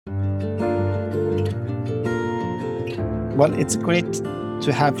Well, it's great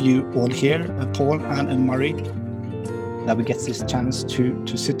to have you all here, Paul, Anne, and Marie, that we get this chance to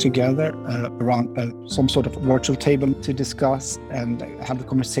sit together around some sort of virtual table to discuss and have a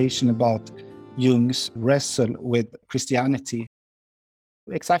conversation about Jung's wrestle with Christianity.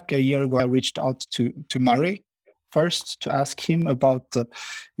 Exactly a year ago, I reached out to Murray first to ask him about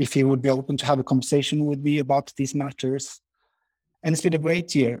if he would be open to have a conversation with me about these matters. And it's been a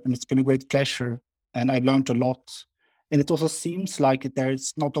great year, and it's been a great pleasure, and I learned a lot. And it also seems like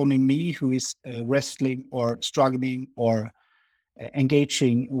there's not only me who is wrestling or struggling or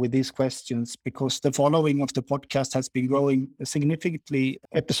engaging with these questions, because the following of the podcast has been growing significantly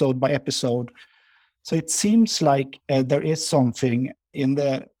episode by episode. So it seems like there is something in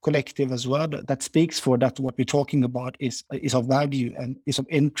the collective as well that speaks for that what we're talking about is of value and is of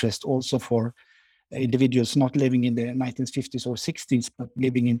interest also for individuals not living in the 1950s or 60s, but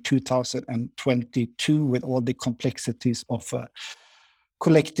living in 2022 with all the complexities of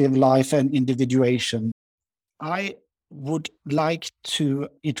collective life and individuation. I would like to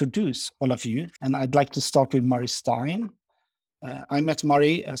introduce all of you, and I'd like to start with Murray Stein. I met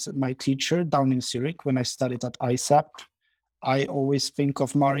Murray as my teacher down in Zurich when I studied at ISAP. I always think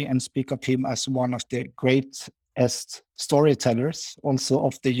of Murray and speak of him as one of the greatest storytellers, also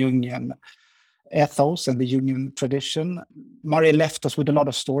of the Jungian ethos and the Jungian tradition. Murray left us with a lot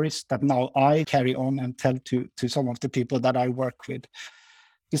of stories that now I carry on and tell to some of the people that I work with.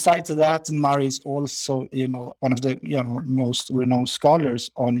 Besides that, Murray is also, one of the most renowned scholars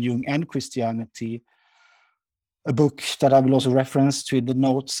on Jung and Christianity. A book that I will also reference to in the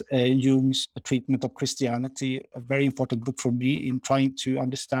notes, Jung's Treatment of Christianity, a very important book for me in trying to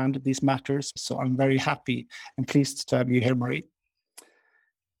understand these matters. So I'm very happy and pleased to have you here, Murray.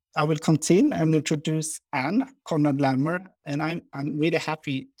 I will continue and introduce Anne Conrad-Lammer, and I'm really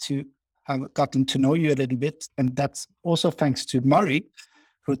happy to have gotten to know you a little bit. And that's also thanks to Murray,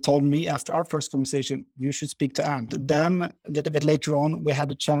 who told me after our first conversation, you should speak to Anne. Then a little bit later on, we had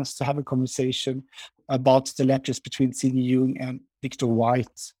a chance to have a conversation about the letters between C.G. Jung and Victor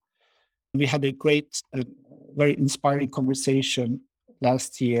White. We had a great, very inspiring conversation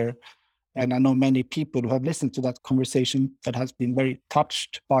last year. And I know many people who have listened to that conversation that has been very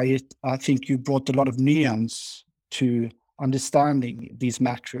touched by it. I think you brought a lot of nuance to understanding these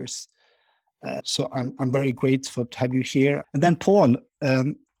matters. So I'm very grateful to have you here. And then Paul,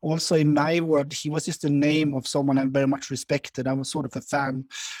 also in my world, he was just a name of someone I very much respected. I was sort of a fan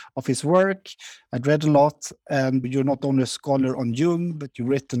of his work. I'd read a lot, and you're not only a scholar on Jung, but you've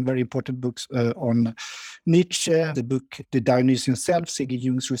written very important books on Nietzsche, the book The Dionysian Self, C.G.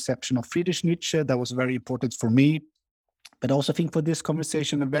 Jung's reception of Friedrich Nietzsche. That was very important for me. But I also think for this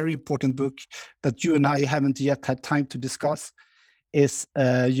conversation, a very important book that you and I haven't yet had time to discuss is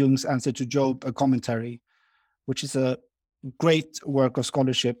Jung's Answer to Job, a commentary, which is a great work of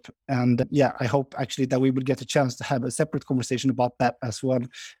scholarship. And I hope actually that we will get a chance to have a separate conversation about that as well,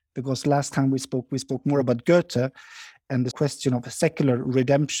 because last time we spoke more about Goethe and the question of secular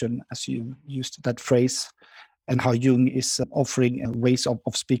redemption, as you used that phrase, and how Jung is offering ways of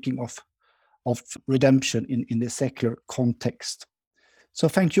speaking of redemption in the secular context. So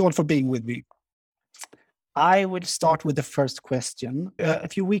thank you all for being with me. I will start with the first question. A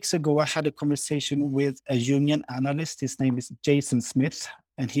few weeks ago, I had a conversation with a Jungian analyst. His name is Jason Smith,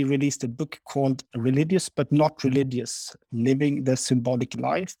 and he released a book called Religious but Not Religious, Living the Symbolic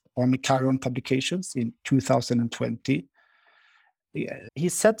Life on Chiron Publications in 2020. He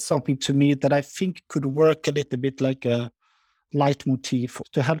said something to me that I think could work a little bit like a leitmotif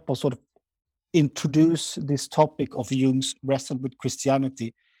to help us sort of introduce this topic of Jung's wrestle with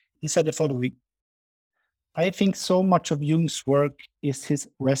Christianity. He said the following: I think so much of Jung's work is his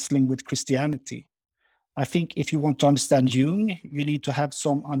wrestling with Christianity. I think if you want to understand Jung, you need to have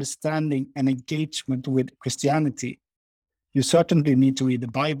some understanding and engagement with Christianity. You certainly need to read the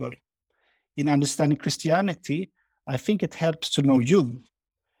Bible. In understanding Christianity, I think it helps to know Jung,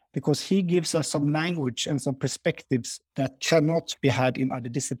 because he gives us some language and some perspectives that cannot be had in other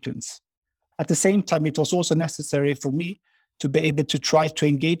disciplines. At the same time, it was also necessary for me to be able to try to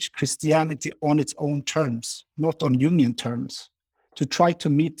engage Christianity on its own terms, not on Jungian terms, to try to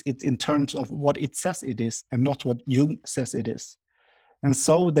meet it in terms of what it says it is and not what Jung says it is. And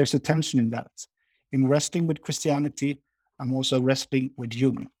so there's a tension in that. In wrestling with Christianity, I'm also wrestling with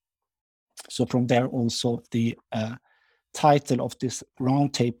Jung. So from there also the title of this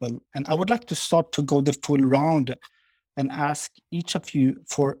roundtable. And I would like to start to go the full round and ask each of you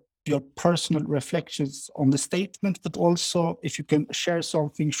for your personal reflections on the statement, but also if you can share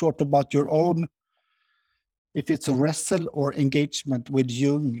something short about your own, if it's a wrestle or engagement with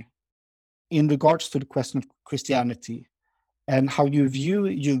Jung in regards to the question of Christianity. and how you view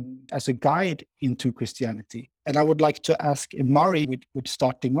Jung as a guide into Christianity. And I would like to ask Mari with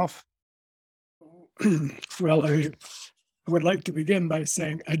starting off. Well, I would like to begin by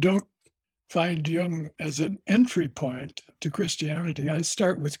saying I don't find Jung as an entry point to Christianity. I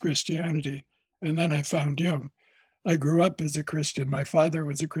start with Christianity, and then I found Jung. I grew up as a Christian. My father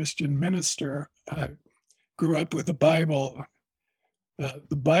was a Christian minister. I grew up with the Bible.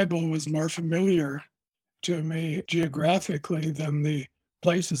 The Bible was more familiar to me geographically than the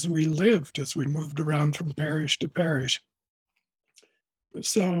places we lived as we moved around from parish to parish.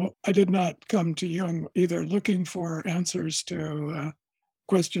 So I did not come to Jung either looking for answers to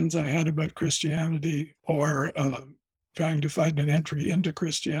questions I had about Christianity or trying to find an entry into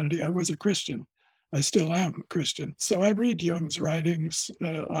Christianity. I was a Christian. I still am a Christian. So I read Jung's writings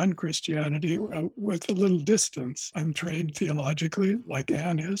on Christianity with a little distance. I'm trained theologically, like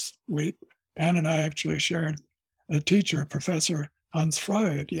Anne is. Anne and I actually shared a teacher, Professor Hans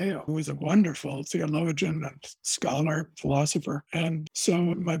Frey at Yale, who was a wonderful theologian and scholar, philosopher. And so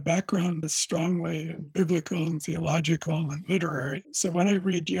my background is strongly biblical and theological and literary. So when I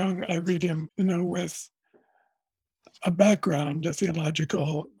read Jung, I read him, with a background, a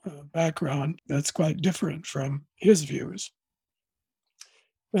theological background that's quite different from his views.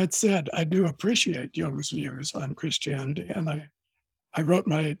 That said, I do appreciate Jung's views on Christianity, and I wrote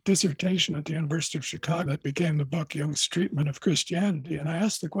my dissertation at the University of Chicago that became the book Jung's Treatment of Christianity. And I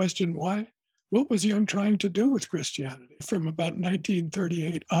asked the question, what was Jung trying to do with Christianity? From about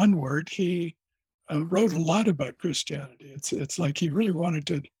 1938 onward, he wrote a lot about Christianity. It's like he really wanted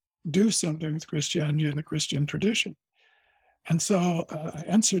to do something with Christianity and the Christian tradition. And so I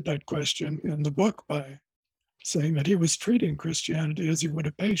answered that question in the book by saying that he was treating Christianity as he would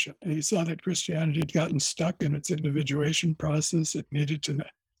a patient. And he saw that Christianity had gotten stuck in its individuation process. It needed to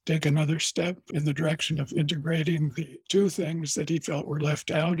take another step in the direction of integrating the two things that he felt were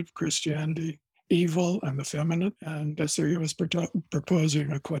left out of Christianity, evil and the feminine. And so he was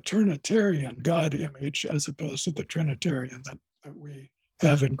proposing a quaternitarian God image as opposed to the Trinitarian that we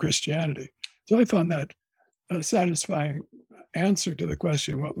have in Christianity. So I found that a satisfying answer to the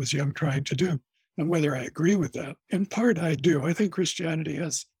question, what was Jung trying to do? And whether I agree with that. In part, I do. I think Christianity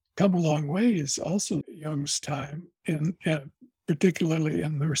has come a long ways also in Jung's time, particularly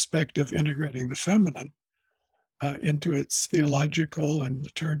in the respect of integrating the feminine into its theological and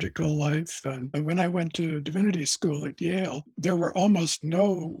liturgical life. And when I went to divinity school at Yale, there were almost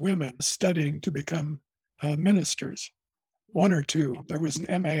no women studying to become ministers. One or two. There was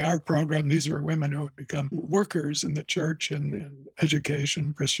an MAR program. These were women who would become workers in the church and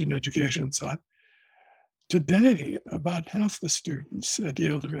education, Christian education, and so on. Today, about half the students at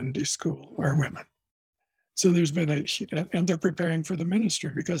Yale Divinity School are women. So there's been and they're preparing for the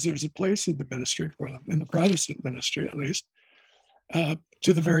ministry because there's a place in the ministry for them, in the Protestant ministry at least,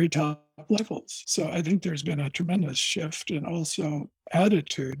 to the very top levels. So I think there's been a tremendous shift and also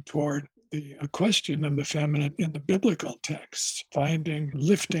attitude toward the question of the feminine in the biblical texts,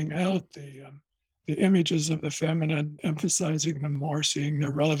 lifting out the images of the feminine, emphasizing them more, seeing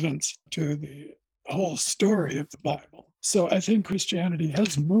their relevance to the whole story of the Bible. So I think Christianity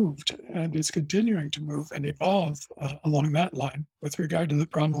has moved and is continuing to move and evolve along that line. With regard to the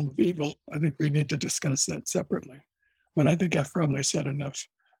problem of evil, I think we need to discuss that separately. But I think I've probably said enough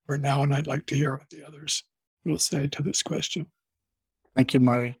for now, and I'd like to hear what the others will say to this question. Thank you,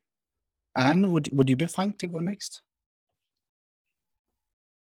 Mari. Anne, would you be fine to go next?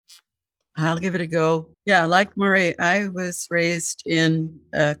 I'll give it a go. Yeah, like Murray, I was raised in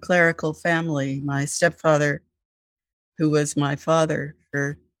a clerical family. My stepfather, who was my father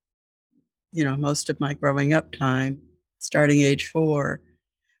for, most of my growing up time, starting age 4,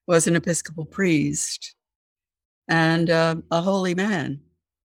 was an Episcopal priest and a holy man,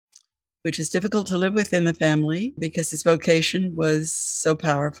 which is difficult to live with in the family because his vocation was so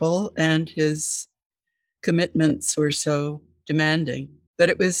powerful and his commitments were so demanding. But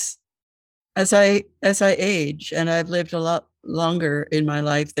it was as I age, and I've lived a lot longer in my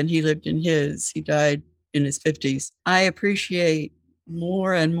life than he lived in his. He died in his 50s. I appreciate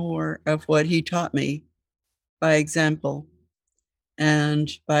more and more of what he taught me by example and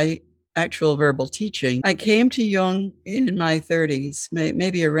by actual verbal teaching. I came to Jung in my 30s,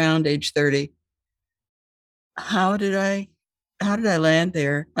 maybe around age 30. How did I land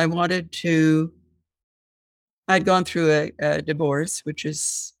there? I'd gone through a divorce, which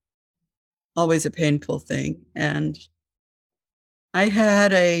is always a painful thing. And I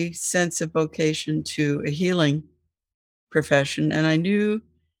had a sense of vocation to a healing profession. And I knew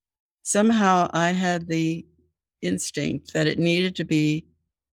somehow I had the instinct that it needed to be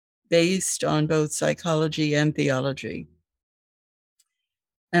based on both psychology and theology.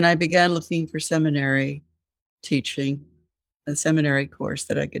 And I began looking for seminary teaching, a seminary course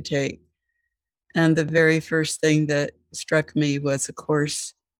that I could take. And the very first thing that struck me was a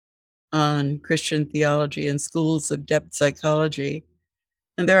course on Christian theology and schools of depth psychology.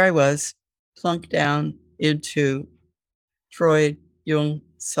 And there I was, plunked down into Freud, Jung,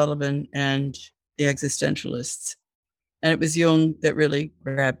 Sullivan, and the existentialists. And it was Jung that really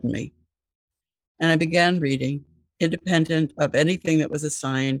grabbed me. And I began reading, independent of anything that was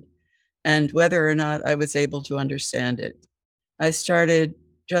assigned and whether or not I was able to understand it. I started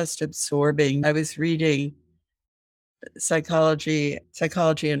just absorbing. I was reading psychology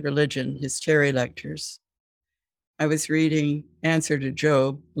and religion, his Terry lectures. I was reading Answer to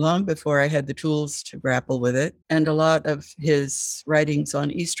Job long before I had the tools to grapple with it, and a lot of his writings on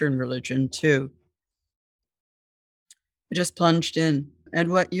Eastern religion too. I just plunged in.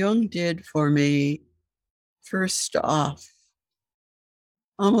 And what Jung did for me, first off,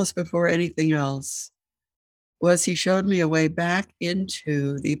 almost before anything else, was he showed me a way back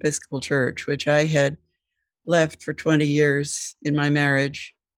into the Episcopal Church, which I had left for 20 years in my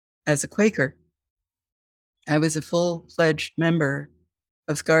marriage as a Quaker. I was a full-fledged member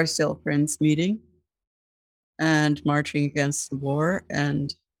of Scarsdale Friends Meeting and marching against the war,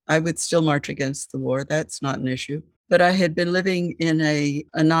 and I would still march against the war. That's not an issue. But I had been living in a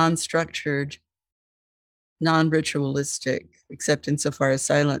non-structured, non-ritualistic, except insofar as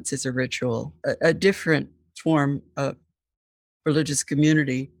silence is a ritual, a different form of religious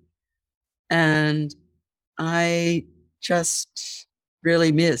community. And I just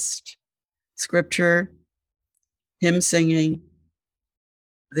really missed scripture, hymn singing,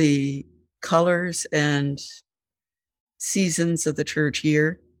 the colors and seasons of the church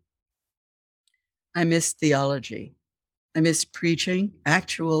year. I missed theology. I missed preaching,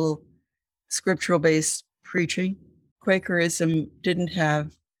 actual scriptural-based preaching. Quakerism didn't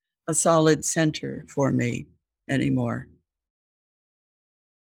have a solid center for me anymore.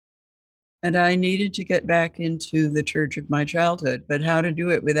 And I needed to get back into the church of my childhood, but how to do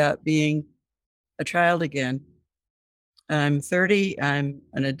it without being a child again. I'm 30, I'm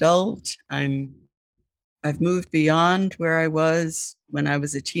an adult, I've moved beyond where I was when I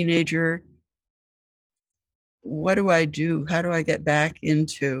was a teenager. What do I do? How do I get back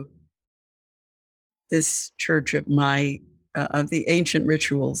into this church of of the ancient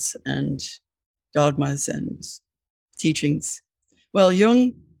rituals and dogmas and teachings? Well,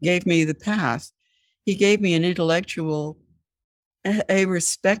 Jung gave me the path. He gave me an intellectual, a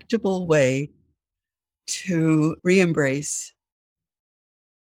respectable way to re-embrace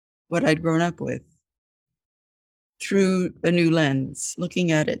what I'd grown up with through a new lens,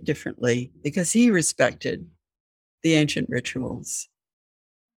 looking at it differently, because he respected the ancient rituals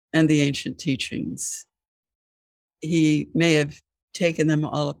and the ancient teachings. He may have taken them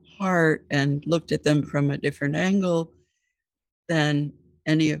all apart and looked at them from a different angle than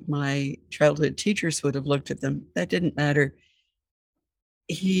any of my childhood teachers would have looked at them. That didn't matter.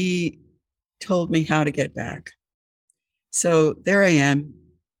 He told me how to get back. So there I am,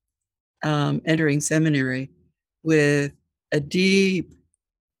 entering seminary with a deep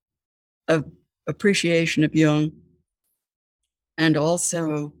appreciation of Jung and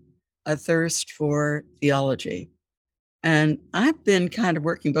also a thirst for theology. And I've been kind of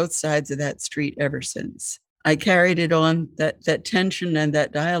working both sides of that street ever since. I carried it on, that tension and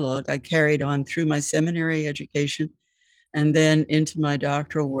that dialogue, I carried on through my seminary education and then into my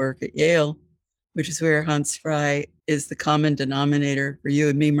doctoral work at Yale, which is where Hans Frey is the common denominator for you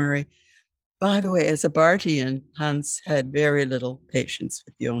and me, Murray. By the way, as a Barthian, Hans had very little patience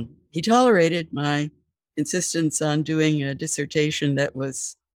with Jung. He tolerated my insistence on doing a dissertation that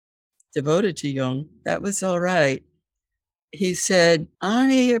was devoted to Jung. That was all right. He said,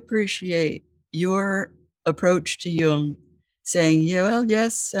 I appreciate your approach to Jung, saying, yeah, well,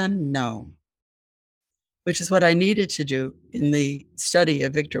 yes and no, which is what I needed to do in the study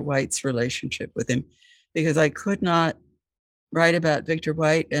of Victor White's relationship with him, because I could not write about Victor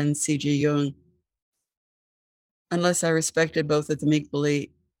White and C.G. Jung unless I respected both of them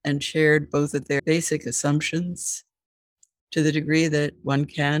equally and shared both of their basic assumptions to the degree that one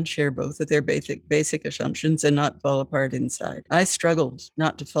can share both of their basic assumptions and not fall apart inside. I struggled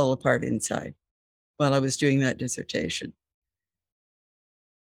not to fall apart inside while I was doing that dissertation.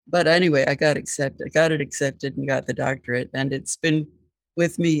 But anyway, I got it accepted and got the doctorate, and it's been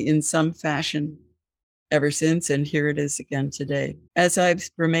with me in some fashion ever since, and here it is again today. As I've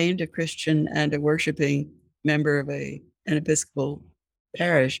remained a Christian and a worshiping member of an Episcopal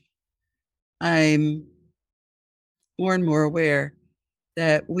parish, I'm more and more aware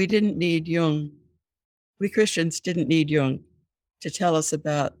that we didn't need Jung. We Christians didn't need Jung to tell us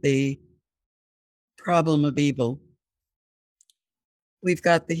about the problem of evil, we've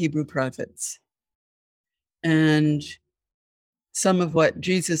got the Hebrew prophets. And some of what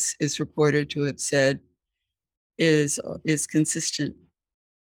Jesus is reported to have said is consistent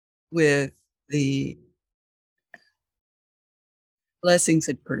with the blessings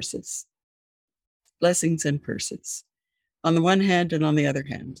and curses. Blessings and curses. On the one hand and on the other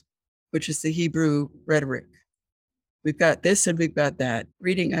hand, which is the Hebrew rhetoric. We've got this and we've got that.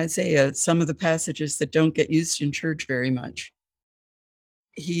 Reading Isaiah, some of the passages that don't get used in church very much,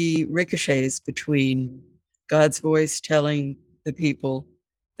 he ricochets between God's voice telling the people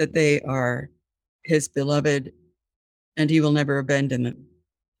that they are his beloved and he will never abandon them.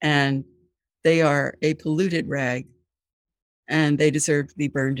 And they are a polluted rag and they deserve to be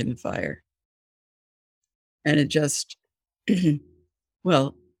burned in the fire. And it just,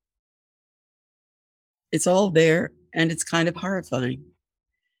 well, it's all there and it's kind of horrifying.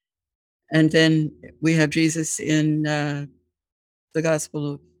 And then we have Jesus in the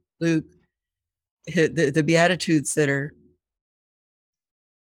Gospel of Luke, the Beatitudes that are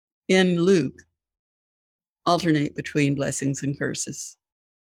in Luke alternate between blessings and curses.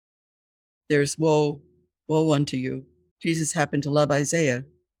 There's woe unto you. Jesus happened to love Isaiah.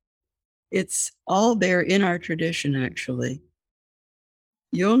 It's all there in our tradition, actually.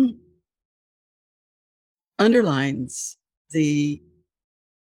 Jung underlines the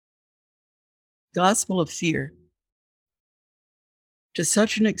gospel of fear to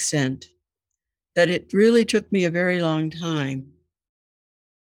such an extent that it really took me a very long time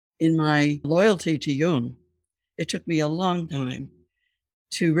in my loyalty to Jung. It took me a long time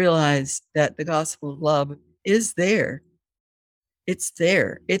to realize that the gospel of love is there. It's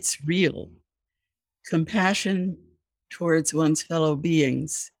there. It's real. Compassion towards one's fellow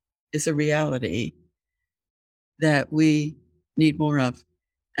beings is a reality that we need more of.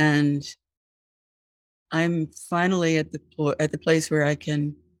 And I'm finally at the place where I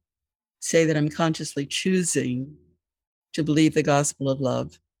can say that I'm consciously choosing to believe the gospel of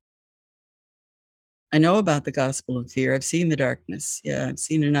love. I know about the gospel of fear. I've seen the darkness. Yeah, I've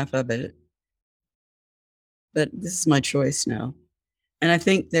seen enough of it. But this is my choice now. And I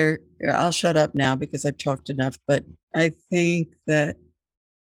think I'll shut up now because I've talked enough, but I think that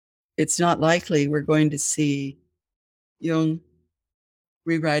it's not likely we're going to see Jung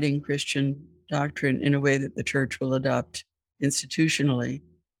rewriting Christian doctrine in a way that the church will adopt institutionally.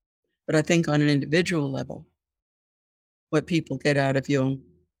 But I think on an individual level, what people get out of Jung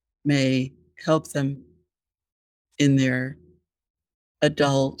may help them in their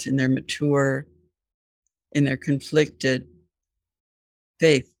adult, in their mature, in their conflicted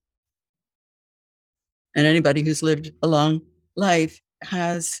faith. And anybody who's lived a long life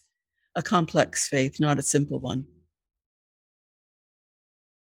has a complex faith, not a simple one.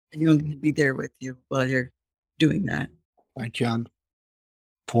 And Jung can be there with you while you're doing that. Thank you, Anne.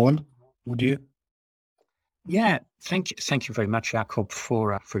 Paul, would you? Yeah, thank you very much, Jakob,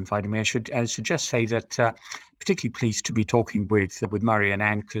 for inviting me. I should just say that particularly pleased to be talking with Murray and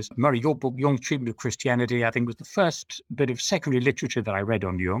Anne, because Murray, your book, Jung's Treatment of Christianity, I think was the first bit of secondary literature that I read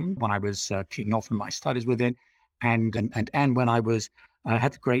on Jung when I was kicking off in my studies with it, and Anne, when I was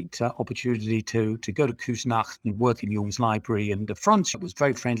had the great opportunity to go to Küsnacht and work in Jung's library, and Franz was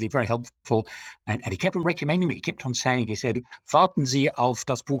very friendly, very helpful, and he kept on recommending me. He kept on saying, he said, "Warten Sie auf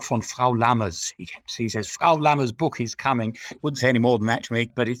das Buch von Frau Lammers." He says, "Frau Lammers' book is coming." Wouldn't say any more than that to me,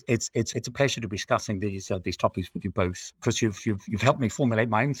 but it's a pleasure to be discussing these topics with you both, because you've helped me formulate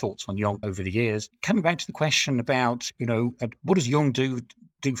my own thoughts on Jung over the years. Coming back to the question about what does Jung do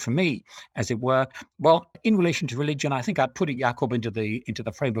for me, as it were. Well, in relation to religion, I think I'd put it, Jakob, into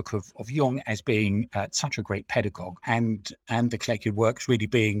the framework of Jung as being such a great pedagogue, and the collected works really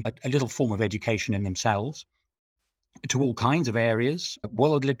being a little form of education in themselves to all kinds of areas: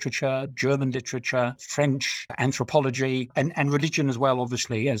 world literature, German literature, French, anthropology, and religion as well,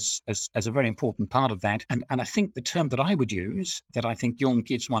 obviously, as a very important part of that. And I think the term that I would use, that I think Jung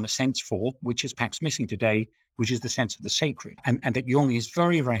gives one a sense for, which is perhaps missing today, which is the sense of the sacred. And that Jung is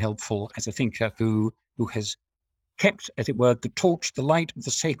very, very helpful as a thinker who has kept, as it were, the torch, the light of the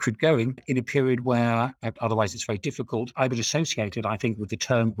sacred going in a period where otherwise it's very difficult. I would associate it, I think, with the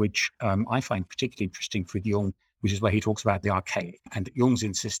term which I find particularly interesting for Jung, which is where he talks about the archaic, and Jung's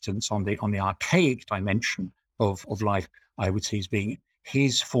insistence on the archaic dimension of life, I would see as being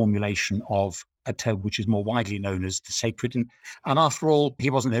his formulation of a term which is more widely known as the sacred. And after all, he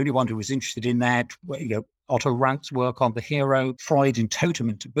wasn't the only one who was interested in that. Otto Rank's work on the hero, Freud in Totem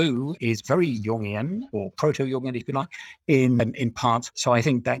and Taboo, is very Jungian, or proto-Jungian, if you like, in parts. So I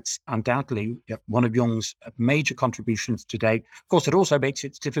think that's undoubtedly one of Jung's major contributions today. Of course, it also makes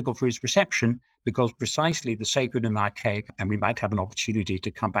it difficult for his reception, because precisely the sacred and archaic, and we might have an opportunity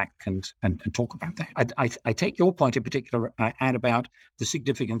to come back and talk about that. I take your point in particular, Anne, about the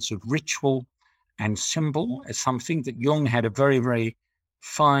significance of ritual and symbol as something that Jung had a very, very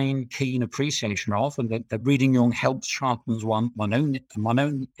fine, keen appreciation of, and that reading Jung helps sharpen one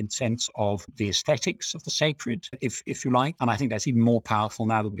own sense of the aesthetics of the sacred, if you like. And I think that's even more powerful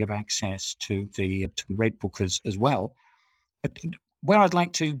now that we have access to the Red Book as well. But where I'd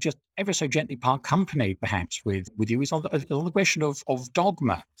like to just ever so gently part company, perhaps, with you is on the question of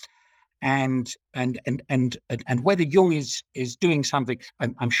dogma. And whether Jung is doing something,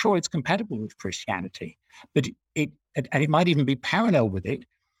 I'm sure it's compatible with Christianity, but it might even be parallel with it.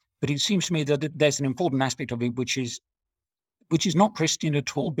 But it seems to me that there's an important aspect of it which is not Christian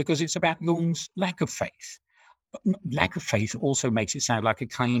at all, because it's about Jung's lack of faith. But lack of faith also makes it sound like a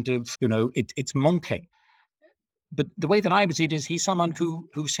kind of, it's monkey. But the way that I would see it is he's someone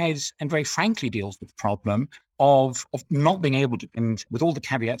who says, and very frankly deals with the problem of not being able to, and with all the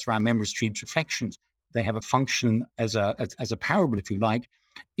caveats around memories, dreams, reflections, they have a function as a parable, if you like,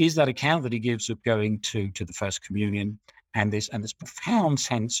 is that account that he gives of going to the First Communion and this profound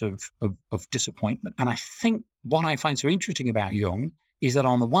sense of disappointment. And I think what I find so interesting about Jung is that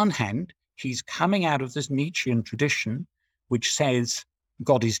on the one hand, he's coming out of this Nietzschean tradition, which says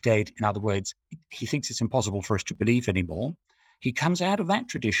God is dead. In other words, he thinks it's impossible for us to believe anymore. He comes out of that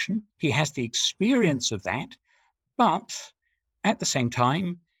tradition. He has the experience of that. But at the same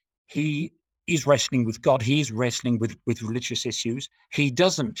time, he is wrestling with God. He is wrestling with religious issues. He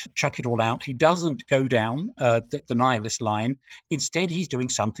doesn't chuck it all out. He doesn't go down the nihilist line. Instead, he's doing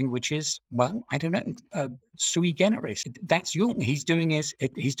something which is, well, I don't know, sui generis. That's Jung. He's doing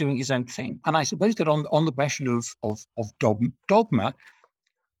his own thing. And I suppose that on the question of dogma,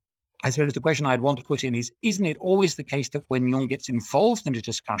 I suppose the question I'd want to put in is, isn't it always the case that when Jung gets involved in a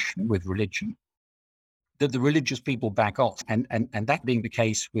discussion with religion, that the religious people back off, and that being the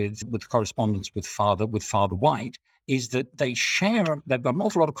case with correspondence with Father White, is that they've got an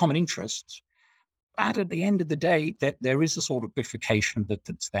awful lot of common interests, but at the end of the day, that there is a sort of bifurcation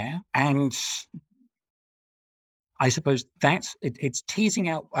that's there, and I suppose it's teasing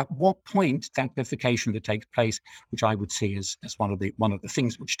out at what point that bifurcation that takes place, which I would see as one of the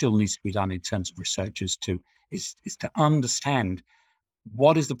things which still needs to be done in terms of research, is to understand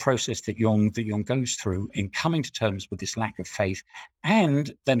what is the process that Jung goes through in coming to terms with this lack of faith,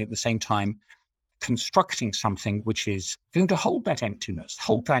 and then at the same time constructing something which is going to hold that emptiness,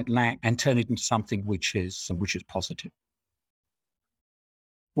 hold that lack, and turn it into something which is positive.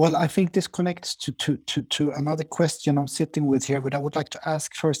 Well, I think this connects to another question I'm sitting with here, but I would like to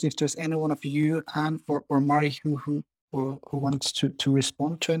ask first if there's any one of you, Anne or Mari, who wants to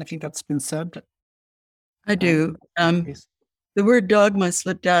respond to anything that's been said. I do. The word dogma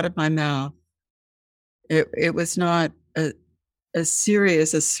slipped out of my mouth. It was not a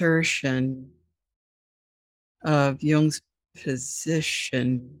serious assertion of Jung's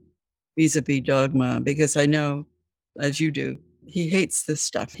position vis-a-vis dogma, because I know, as you do, he hates this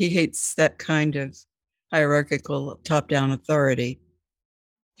stuff. He hates that kind of hierarchical top-down authority.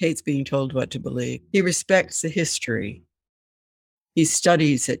 Hates being told what to believe. He respects the history. He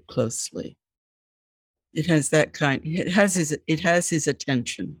studies it closely. It has that kind. It has his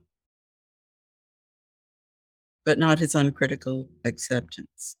attention, but not his uncritical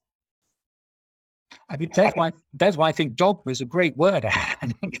acceptance. I mean, that's why I think dogma is a great word,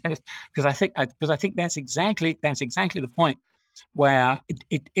 because I think that's exactly the point where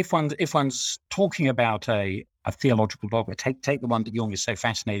if one's talking about a theological dogma, take the one that Jung is so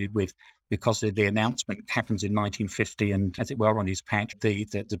fascinated with, because the announcement happens in 1950, and as it were on his patch, the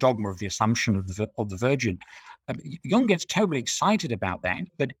dogma of the Assumption of the Virgin. Jung gets totally excited about that,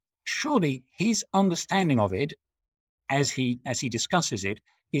 but surely his understanding of it, as he discusses it,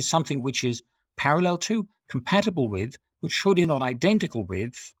 is something which is parallel to, compatible with, but surely not identical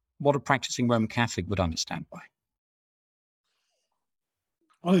with what a practicing Roman Catholic would understand by.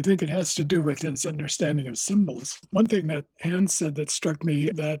 Well, I think it has to do with his understanding of symbols. One thing that Anne said that struck me,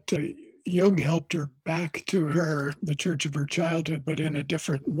 that Jung helped her back to the church of her childhood, but in a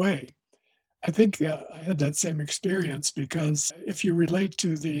different way. I think I had that same experience, because if you relate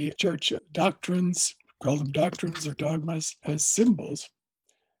to the church doctrines, call them doctrines or dogmas, as symbols,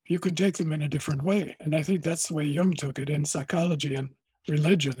 you can take them in a different way. And I think that's the way Jung took it in psychology and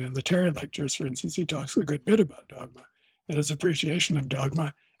religion. In the Terra Lectures, for instance, he talks a good bit about dogma and his appreciation of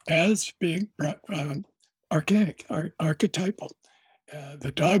dogma as being archaic, archetypal.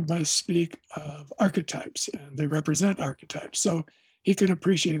 The dogmas speak of archetypes and they represent archetypes. So he can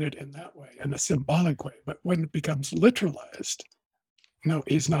appreciate it in that way, in a symbolic way. But when it becomes literalized, no,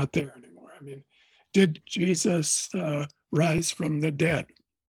 he's not there anymore. I mean, did Jesus rise from the dead?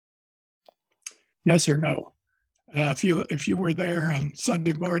 Yes or no? If you were there on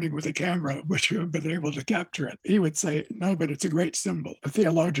Sunday morning with a camera, would you have been able to capture it? He would say, no, but it's a great symbol. The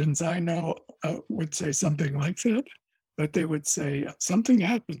theologians I know would say something like that, but they would say something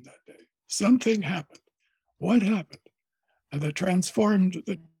happened that day. Something happened. What happened? That transformed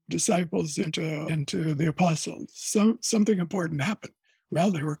the disciples into the apostles. Something important happened.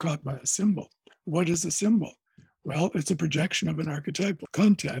 Well, they were caught by a symbol. What is a symbol? Well, it's a projection of an archetypal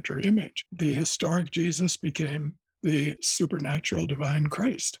content or image. The historic Jesus became the supernatural divine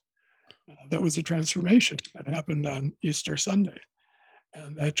Christ. That was a transformation that happened on Easter Sunday.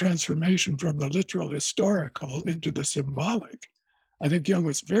 And that transformation from the literal historical into the symbolic, I think Jung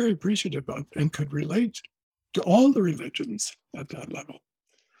was very appreciative of and could relate to all the religions at that level.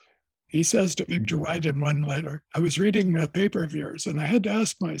 He says to Victor White in one letter, I was reading a paper of yours and I had to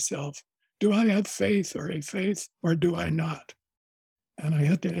ask myself, do I have faith or do I not? And I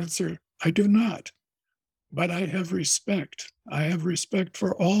had to answer, I do not. But I have respect. I have respect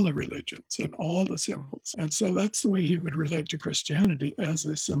for all the religions and all the symbols. And so that's the way he would relate to Christianity, as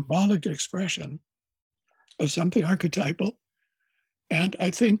a symbolic expression of something archetypal. And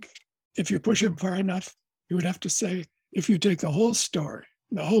I think if you push him far enough, you would have to say, if you take the whole story,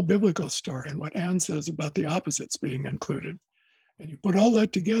 the whole biblical story, and what Anne says about the opposites being included, and you put all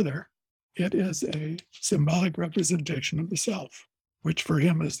that together, it is a symbolic representation of the self, which for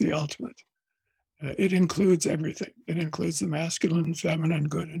him is the ultimate. It includes everything. It includes the masculine and feminine,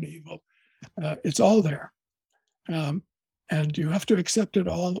 good and evil. It's all there. And you have to accept it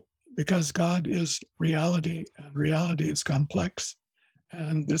all because God is reality and reality is complex.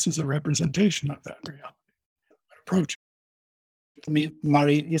 And this is a representation of that reality approach. I mean,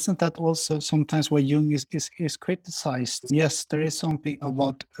 Murray, isn't that also sometimes where Jung is criticized? Yes, there is something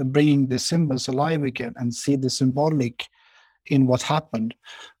about bringing the symbols alive again and see the symbolic in what happened.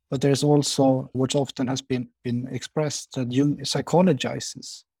 But there's also, which often has been expressed, that Jung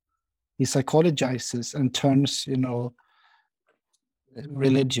psychologizes. He psychologizes and turns,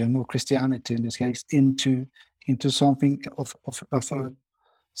 religion or Christianity in this case into something of a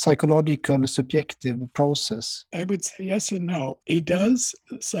psychological, subjective process. I would say yes and no. He does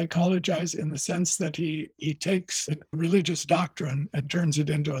psychologize in the sense that he takes a religious doctrine and turns it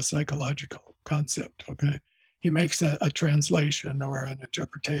into a psychological concept, okay? He makes a translation or an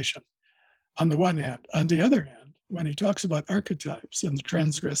interpretation on the one hand. On the other hand, when he talks about archetypes and the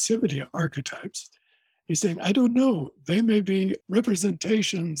transgressivity of archetypes, he's saying, I don't know, they may be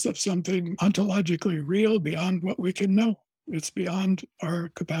representations of something ontologically real beyond what we can know. It's beyond our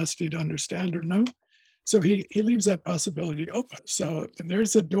capacity to understand or know. So he leaves that possibility open. So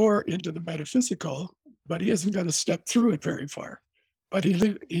there's a door into the metaphysical, but he isn't going to step through it very far. But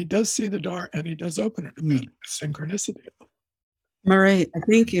he does see the door and he does open it with synchronicity. Murray, I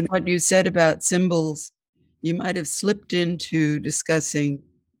think in what you said about symbols, you might have slipped into discussing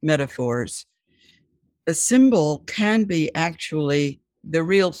metaphors. A symbol can be actually the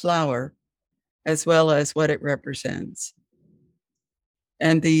real flower as well as what it represents.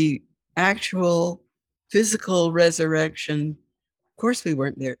 And the actual physical resurrection, of course, we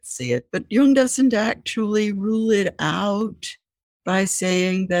weren't there to see it, but Jung doesn't actually rule it out by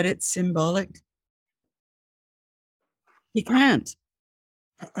saying that it's symbolic. He can't.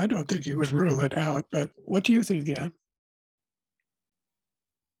 I don't think he would rule it out, but what do you think, Anne?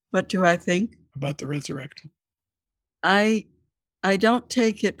 What do I think? About the resurrection? I don't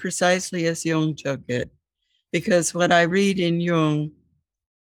take it precisely as Jung took it, because what I read in Jung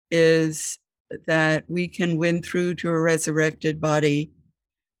is that we can win through to a resurrected body.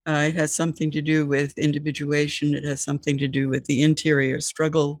 It has something to do with individuation. It has something to do with the interior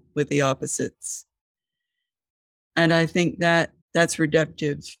struggle with the opposites. And I think that that's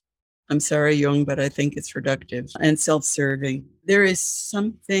reductive. I'm sorry, Jung, but I think it's reductive and self-serving. There is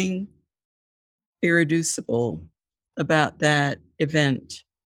something irreducible about that event.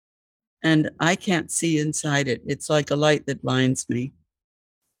 And I can't see inside it. It's like a light that blinds me.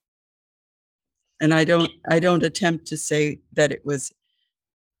 And I don't attempt to say that it was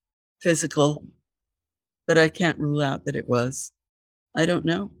physical, but I can't rule out that it was. I don't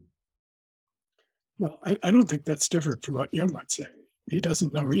know. Well, I don't think that's different from what Jung might say. He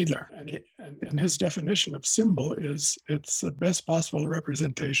doesn't know either. And his definition of symbol is it's the best possible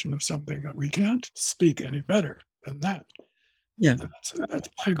representation of something that we can't speak any better than that. Yeah.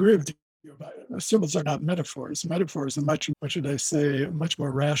 I agree with Symbols are not metaphors. Metaphors are much, what should I say, much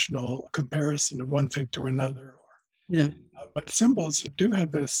more rational comparison of one thing to another. Yeah. But symbols do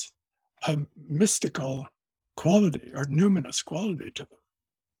have this mystical quality or numinous quality to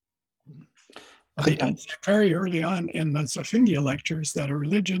them. He had said very early on in the Zofingia lectures that a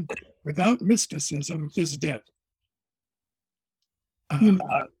religion without mysticism is dead.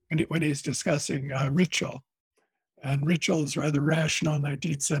 When he's discussing ritual, and ritual is rather rational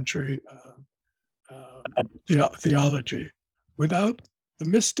 19th century theology. Without the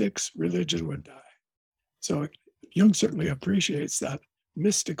mystics, religion would die. So Jung certainly appreciates that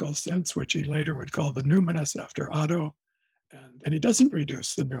mystical sense, which he later would call the numinous after Otto. And he doesn't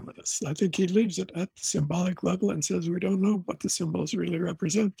reduce the numinous. I think he leaves it at the symbolic level and says, we don't know what the symbols really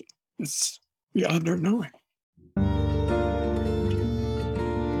represent. It's beyond our knowing.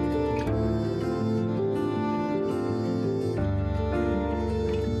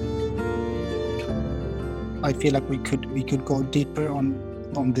 I feel like we could go deeper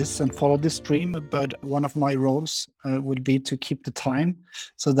on this and follow this stream, but one of my roles would be to keep the time.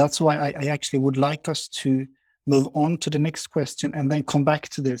 So that's why I actually would like us to move on to the next question and then come back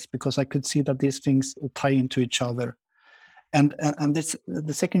to this, because I could see that these things tie into each other. And this,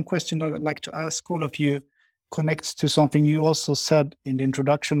 the second question I'd like to ask all of you connects to something you also said in the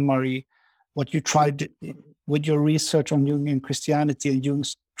introduction, Marie, what you tried with your research on Jungian Christianity and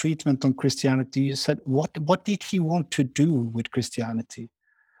Jung's treatment on Christianity. You said, what did he want to do with Christianity?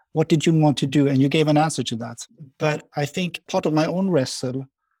 What did Jung want to do? And you gave an answer to that. But I think part of my own wrestle,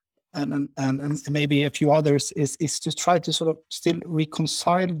 and maybe a few others, is to try to sort of still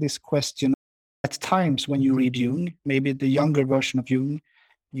reconcile this question. At times when you read Jung, maybe the younger version of Jung,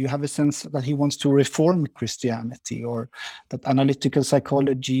 you have a sense that he wants to reform Christianity, or that analytical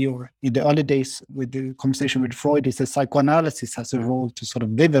psychology, or in the early days with the conversation with Freud, he says psychoanalysis has a role to sort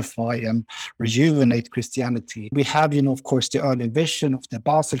of vivify and rejuvenate Christianity. We have, of course, the early vision of the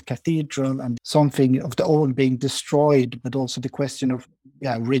Basel Cathedral and something of the old being destroyed, but also the question of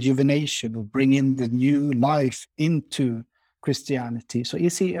rejuvenation, or bringing the new life into Christianity. So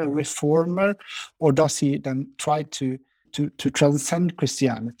is he a reformer, or does he then try to transcend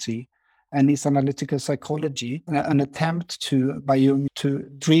Christianity? And is analytical psychology an attempt by Jung to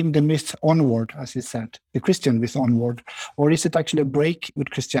dream the myth onward, as he said, the Christian myth onward, or is it actually a break with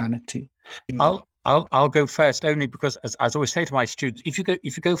Christianity? I'll go first, only because, as I always say to my students, if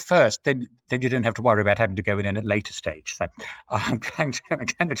you go first, then you don't have to worry about having to go in at a later stage. So I'm going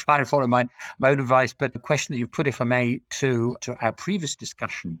to try and follow my own advice. But the question that you put, if I may, to our previous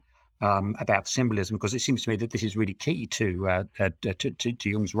discussion about symbolism, because it seems to me that this is really key to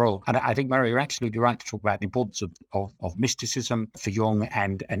Jung's role. And I think, Murray, you're absolutely right to talk about the importance of mysticism for Jung,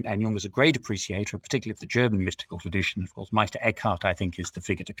 and Jung was a great appreciator, particularly of the German mystical tradition. Of course, Meister Eckhart, I think, is the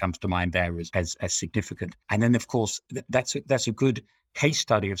figure that comes to mind there as significant. And then, of course, that's a good case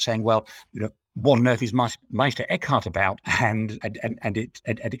study of saying, well, what on earth is Meister Eckhart about? And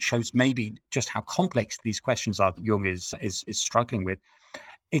it shows maybe just how complex these questions are that Jung is struggling with.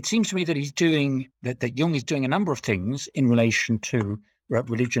 It seems to me that that Jung is doing a number of things in relation to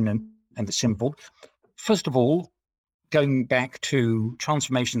religion and the symbol. First of all, going back to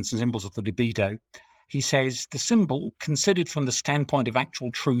transformations and symbols of the libido, he says the symbol, considered from the standpoint of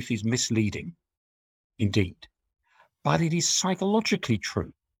actual truth, is misleading, indeed, but it is psychologically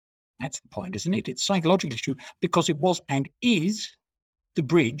true. That's the point, isn't it? It's psychologically true because it was and is the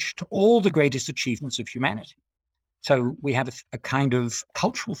bridge to all the greatest achievements of humanity. So we have a kind of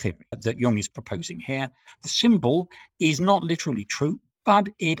cultural theory that Jung is proposing here. The symbol is not literally true, but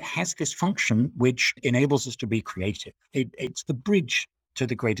it has this function which enables us to be creative. It's the bridge to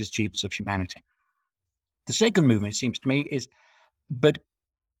the greatest achievements of humanity. The second movement, it seems to me, is, but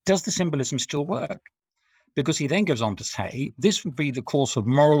does the symbolism still work? Because he then goes on to say, this would be the course of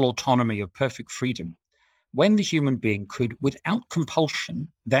moral autonomy, of perfect freedom, when the human being could, without compulsion,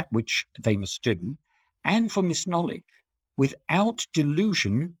 that which they must do, and from this knowledge, without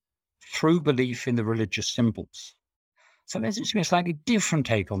delusion, through belief in the religious symbols. So there seems to be a slightly different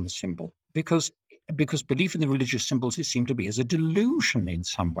take on the symbol, because belief in the religious symbols is seen to be as a delusion in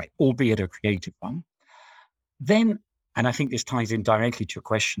some way, albeit a creative one. Then, and I think this ties in directly to your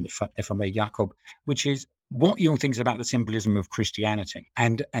question, if I may, Jakob, which is what Jung thinks about the symbolism of Christianity.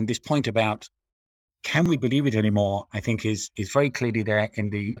 And this point about, can we believe it anymore, I think is very clearly there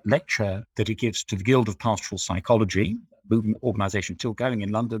in the lecture that he gives to the Guild of Pastoral Psychology, movement organization still going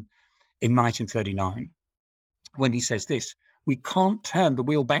in London, in 1939, when he says this: we can't turn the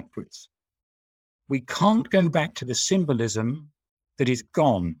wheel backwards. We can't go back to the symbolism that is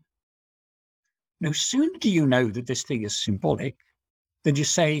gone. No sooner do you know that this thing is symbolic than you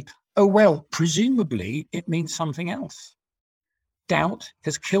say, Oh, well, presumably it means something else. Doubt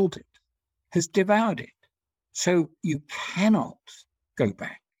has killed it, has devoured it. So you cannot go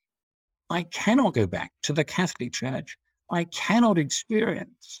back. I cannot go back to the Catholic Church. I cannot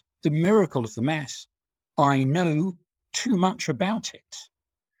experience the miracle of the Mass. I know too much about it.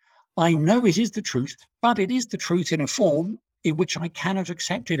 I know it is the truth, but it is the truth in a form in which I cannot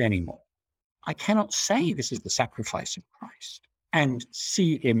accept it anymore. I cannot say this is the sacrifice of Christ and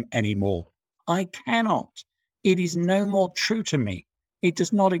see him anymore. I cannot. It is no more true to me. It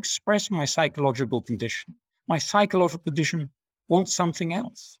does not express my psychological condition. My psychological condition wants something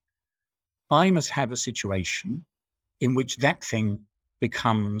else. I must have a situation in which that thing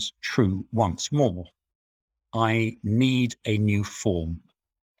becomes true once more. I need a new form.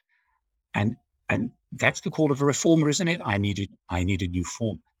 And that's the call of a reformer, isn't it? I need a new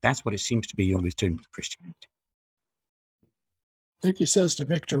form. That's what it seems to be Jung is doing with Christianity. I think he says to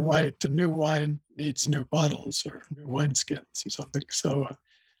Victor White, the new wine needs new bottles or new wineskins or something. So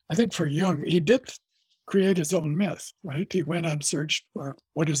I think for Jung, he did create his own myth, right? He went on search for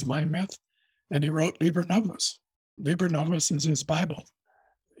what is my myth, and he wrote Liber Novus. Liber Novus is his Bible.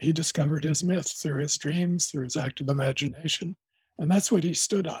 He discovered his myth through his dreams, through his active imagination, and that's what he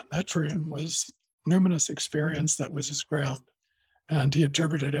stood on. That for him was numinous experience. That was his ground, and he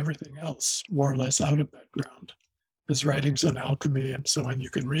interpreted everything else more or less out of that ground. His writings on alchemy and so on, you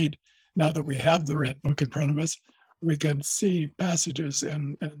can read. Now that we have the Red Book in front of us, we can see passages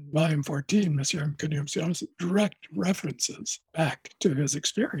in volume 14, Monsieur Canisius, direct references back to his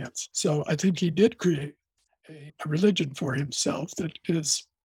experience. So I think he did create a religion for himself that is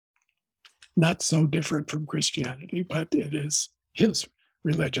not so different from Christianity, but it is his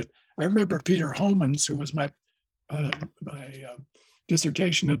religion. I remember Peter Holmans, who was my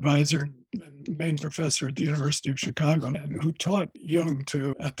dissertation advisor and main professor at the University of Chicago, and who taught Jung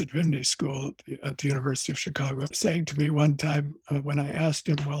at the Divinity School at the University of Chicago, saying to me one time when I asked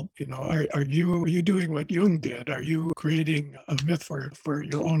him, well, are you doing what Jung did? Are you creating a myth for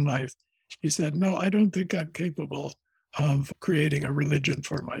your own life? He said, no, I don't think I'm capable of creating a religion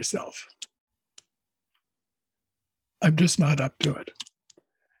for myself. I'm just not up to it.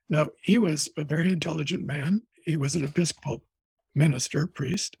 Now, he was a very intelligent man. He was an Episcopal minister,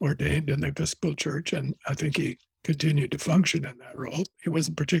 priest, ordained in the Episcopal Church, and I think he continued to function in that role. He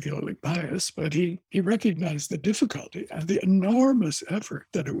wasn't particularly pious, but he recognized the difficulty and the enormous effort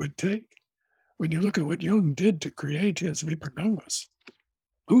that it would take. When you look at what Jung did to create his Liber Novus,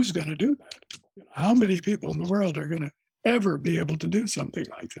 who's going to do that? How many people in the world are going to ever be able to do something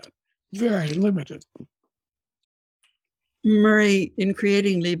like that? Very limited. Murray, in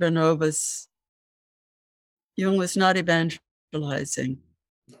creating Liber Novus, Jung was not evangelizing.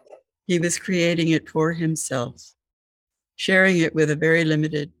 He was creating it for himself, sharing it with a very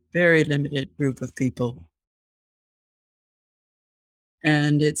limited group of people.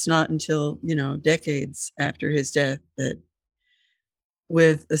 And it's not until, decades after his death that,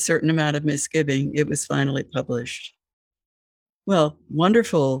 with a certain amount of misgiving, it was finally published. Well,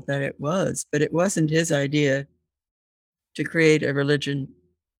 wonderful that it was, but it wasn't his idea to create a religion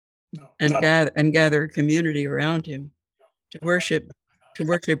and gather a community around him to worship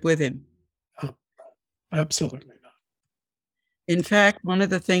with him. Absolutely not. In fact, one of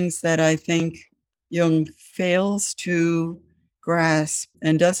the things that I think Jung fails to grasp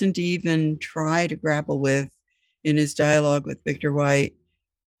and doesn't even try to grapple with in his dialogue with Victor White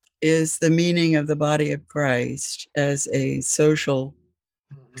is the meaning of the body of Christ as a social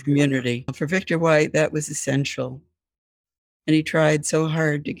community. For Victor White, that was essential. And he tried so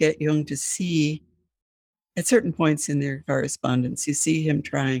hard to get Jung to see, at certain points in their correspondence, you see him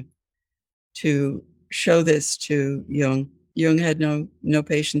trying to show this to Jung. Jung had no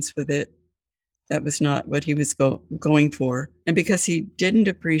patience with it. That was not what he was going for. And because he didn't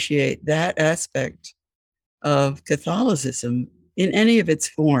appreciate that aspect of Catholicism in any of its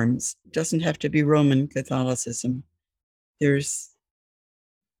forms, it doesn't have to be Roman Catholicism. There's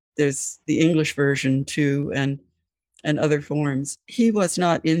the English version too, and other forms. He was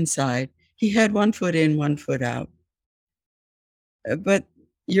not inside. He had one foot in, one foot out. But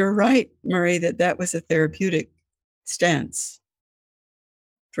you're right, Murray, that was a therapeutic stance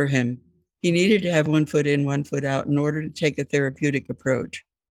for him. He needed to have one foot in, one foot out in order to take a therapeutic approach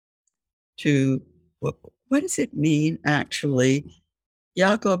to what does it mean, actually?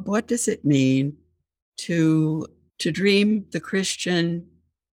 Jakob, what does it mean to dream the Christian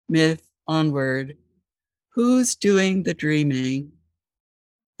myth onward? Who's doing the dreaming?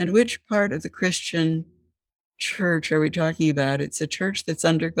 And which part of the Christian church are we talking about? It's a church that's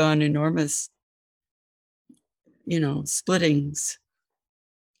undergone enormous, splittings.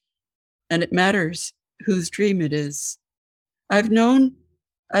 And it matters whose dream it is. I've known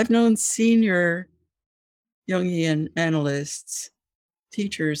senior Jungian analysts,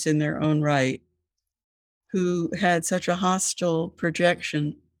 teachers in their own right, who had such a hostile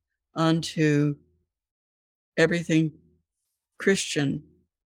projection onto everything Christian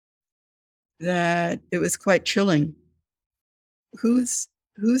that it was quite chilling. Who's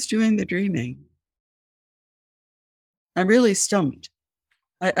doing the dreaming? I'm really stumped.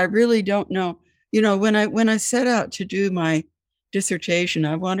 I really don't know. You know, when I set out to do my dissertation,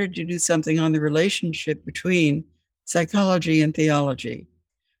 I wanted to do something on the relationship between psychology and theology.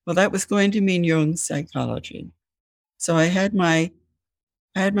 Well, that was going to mean Jung's psychology. So I had my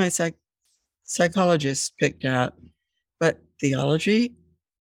psychologist picked out, but theology,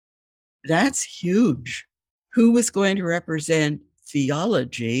 that's huge. Who was going to represent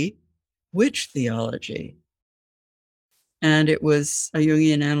theology? Which theology? And it was a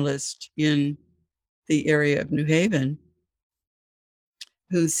Jungian analyst in the area of New Haven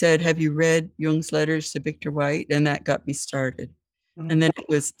who said, "Have you read Jung's letters to Victor White?" And that got me started. And then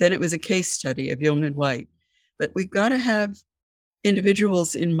it was a case study of Jung and White. But we've got to have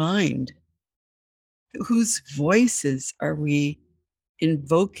individuals in mind. Whose voices are we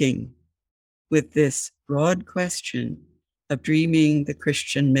invoking with this broad question of dreaming the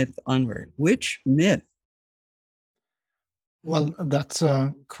Christian myth onward? Which myth? Well, that's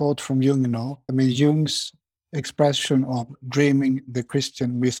a quote from Jung, you know. I mean, Jung's expression of dreaming the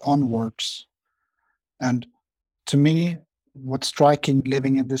Christian myth onwards. And to me, what's striking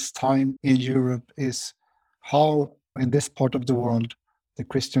living in this time in Europe is how, in this part of the world, the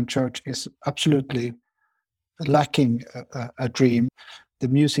Christian church is absolutely lacking a dream. The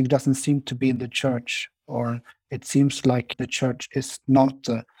music doesn't seem to be in the church, or it seems like the church is not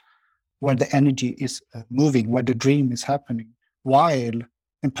where the energy is moving, where the dream is happening. While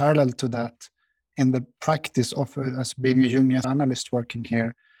in parallel to that, in the practice of as being a Jungian analyst working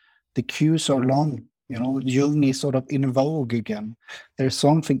here, the queues are long. You know, Jung is sort of in vogue again. There's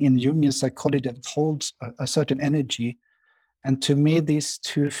something in Jungian psychology that holds a certain energy. And to me, these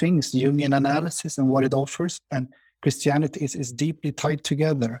two things, Jungian analysis and what it offers, and Christianity is deeply tied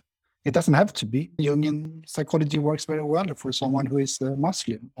together. It doesn't have to be. Jungian psychology works very well for someone who is a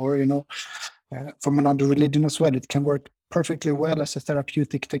Muslim or, you know, from another religion as well. It can work perfectly well as a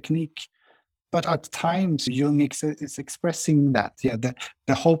therapeutic technique. But at times, Jung is expressing that,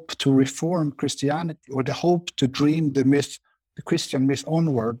 the hope to reform Christianity or the hope to dream the myth, the Christian myth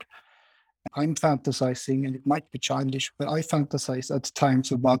onward. I'm fantasizing, and it might be childish, but I fantasize at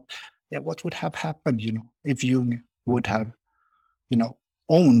times about what would have happened, you know, if Jung would have, you know,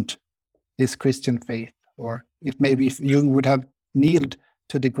 owned his Christian faith, or if Jung would have kneeled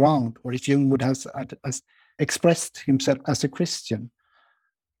to the ground, or if Jung would have expressed himself as a Christian.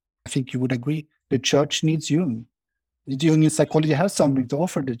 I think you would agree the church needs Jung. Jungian psychology has something to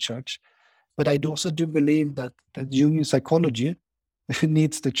offer the church, but I also do believe that Jungian psychology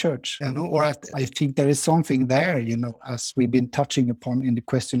needs the church, you know, or I think there is something there, you know, as we've been touching upon in the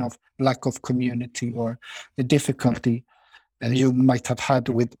question of lack of community or the difficulty that you might have had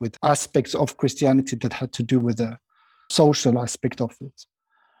with aspects of Christianity that had to do with the social aspect of it.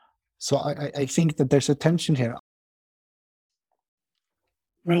 So I think that there's a tension here.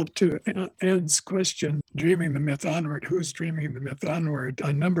 Well, to Ed's question, dreaming the myth onward, who's dreaming the myth onward?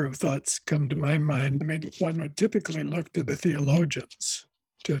 A number of thoughts come to my mind. I mean, one would typically look to the theologians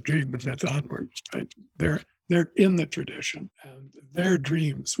to dream the myth onward, right? They're in the tradition, and their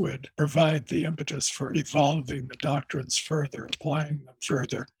dreams would provide the impetus for evolving the doctrines further, applying them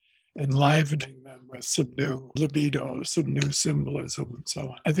further, enlivening them with some new libido, some new symbolism, and so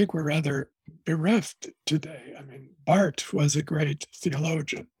on. I think we're rather bereft today. I mean, Barth was a great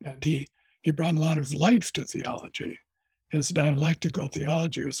theologian, and he brought a lot of life to theology. His dialectical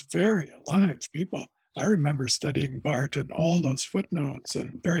theology was very alive. I remember studying Barth and all those footnotes,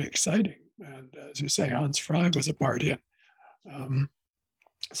 and very exciting. And as you say, Hans Frey was a Barthian.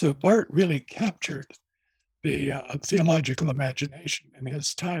 So Barth really captured the theological imagination in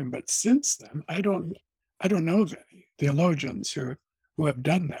his time. But since then, I don't know of any theologians who have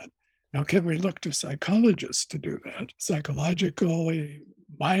done that. Now, can we look to psychologists to do that? Psychologically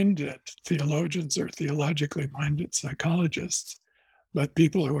minded theologians or theologically minded psychologists, but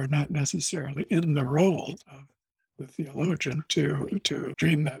people who are not necessarily in the role of the theologian to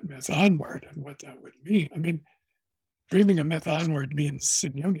dream that myth onward and what that would mean. I mean, dreaming a myth onward means,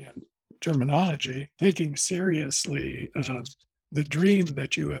 in Jungian terminology, taking seriously the dream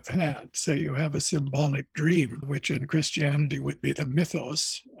that you have had. Say you have a symbolic dream, which in Christianity would be the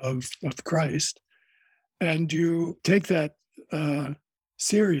mythos of Christ, and you take that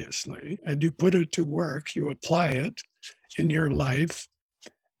seriously and you put it to work, you apply it in your life,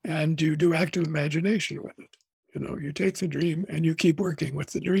 and you do active imagination with it. You take the dream and you keep working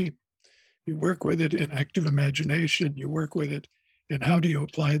with the dream. You work with it in active imagination. You work with it in how do you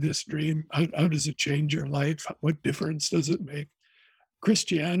apply this dream? How does it change your life? What difference does it make?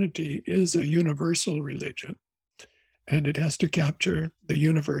 Christianity is a universal religion, and it has to capture the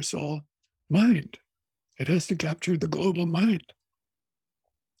universal mind. It has to capture the global mind.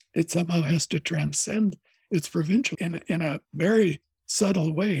 It somehow has to transcend its provincial in a very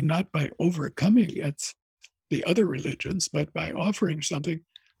subtle way, not by overcoming the other religions, but by offering something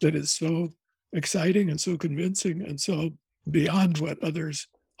that is so exciting and so convincing and so beyond what others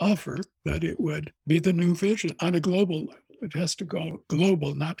offer that it would be the new vision on a global level. It has to go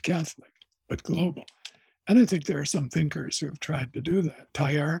global, not Catholic, but global. And I think there are some thinkers who have tried to do that.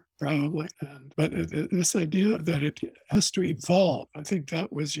 Teilhard, probably. But this idea that it has to evolve, I think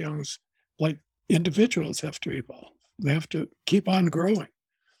that was Jung's, like individuals have to evolve. They have to keep on growing.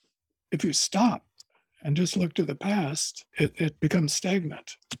 If you stop and just look to the past, it becomes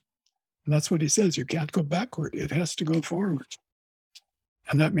stagnant. And that's what he says. You can't go backward. It has to go forward.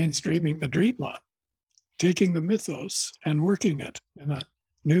 And that means dreaming the dream on, taking the mythos and working it in a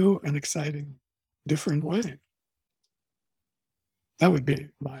new and exciting, different way. That would be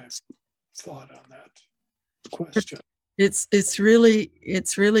my thought on that question. It's really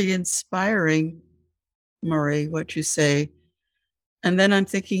inspiring, Murray, what you say. And then I'm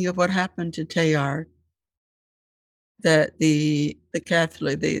thinking of what happened to Teilhard, that the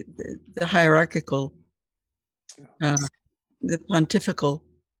Catholic, the hierarchical, the pontifical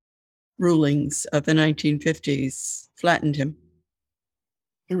rulings of the 1950s flattened him.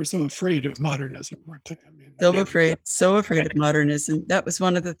 They were so afraid of modernism, weren't they? So afraid of modernism. That was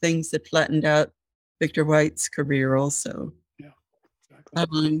one of the things that flattened out Victor White's career also. Yeah,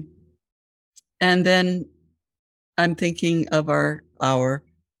 exactly. And then I'm thinking of our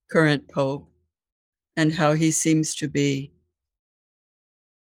current Pope and how he seems to be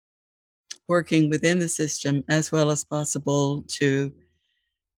working within the system as well as possible to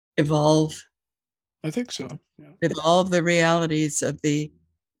evolve. I think so. Yeah. Evolve the realities of the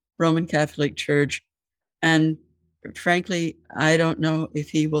Roman Catholic Church. And frankly, I don't know if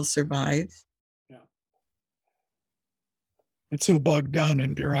he will survive. Yeah. It's so bogged down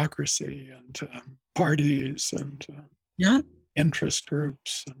in bureaucracy and parties and interest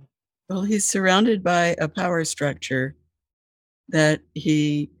groups. Well, he's surrounded by a power structure that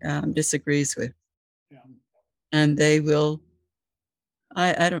he disagrees with. Yeah. And they will,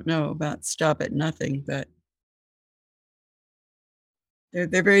 I don't know about stop at nothing, but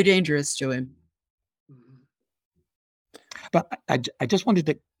they're very dangerous to him. But I just wanted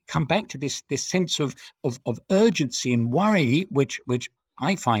to come back to this sense of urgency and worry, which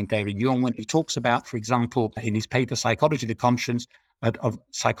I find there in Jung when he talks about, for example, in his paper Psychology of the Conscience, of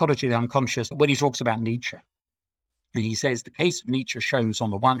Psychology of the Unconscious, when he talks about Nietzsche. And he says the case of Nietzsche shows, on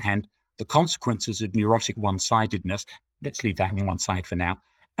the one hand, the consequences of neurotic one-sidedness. Let's leave that on one side for now.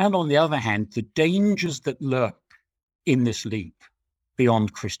 And on the other hand, the dangers that lurk in this leap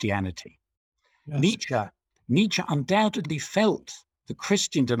beyond Christianity. Yes. Nietzsche undoubtedly felt the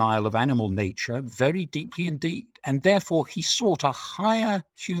Christian denial of animal nature very deeply indeed, and therefore he sought a higher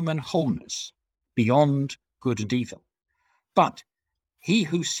human wholeness beyond good and evil. But he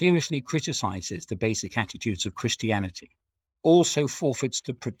who seriously criticizes the basic attitudes of Christianity also forfeits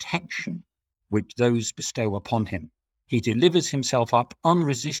the protection which those bestow upon him. He delivers himself up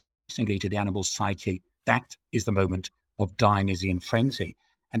unresistingly to the animal psyche. That is the moment of Dionysian frenzy.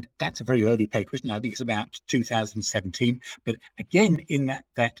 And that's a very early paper, isn't it? I think it's about 2017. But again, in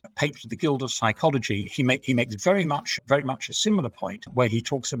that paper to the Guild of Psychology, he makes very much a similar point, where he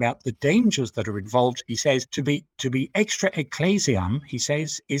talks about the dangers that are involved. He says to be extra ecclesiam, he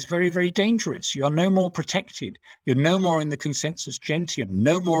says, is very, very dangerous. You're no more protected. You're no more in the consensus gentium,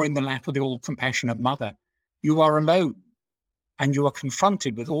 no more in the lap of the all-compassionate mother. You are alone, and you are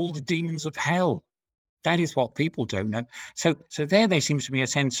confronted with all the demons of hell. That is what people don't know. So there seems to be a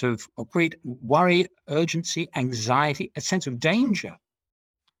sense of great worry, urgency, anxiety, a sense of danger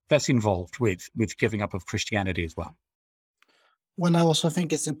that's involved with giving up of Christianity as well. Well, I also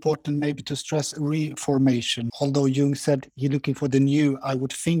think it's important maybe to stress reformation. Although Jung said he's looking for the new, I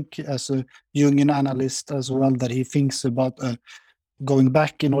would think as a Jungian analyst as well that he thinks about going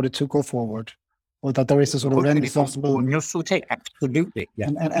back in order to go forward. Or that there is a sort of renaissance movement. Absolutely, yeah.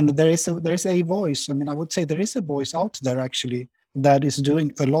 And there is a voice. I mean, I would say there is a voice out there actually that is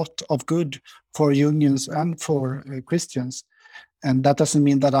doing a lot of good for Jungians and for Christians. And that doesn't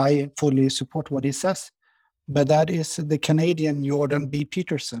mean that I fully support what he says, but that is the Canadian Jordan B.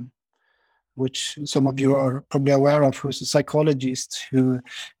 Peterson, which some of you are probably aware of, who's a psychologist who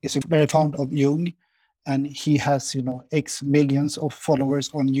is very fond of Jung. And he has, X millions of followers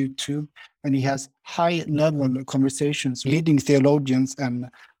on YouTube, and he has high-level conversations, leading theologians and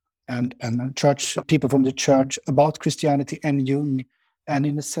church people from the church about Christianity and Jung. And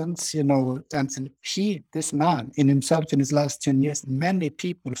in a sense, this man in himself, in his last 10 years, many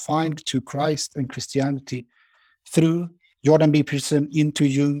people find to Christ and Christianity through Jordan B. Peterson, into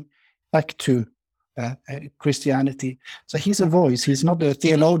Jung, back to Christianity. So he's a voice. He's not a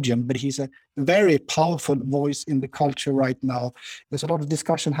theologian, but he's a very powerful voice in the culture right now. There's a lot of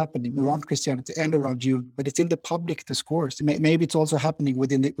discussion happening around Christianity and around Jung, but it's in the public discourse. Maybe it's also happening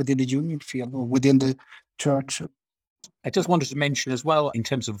within the Jungian field or within the church. I just wanted to mention as well, in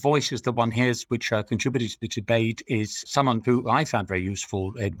terms of voices, the one here which contributed to the debate is someone who I found very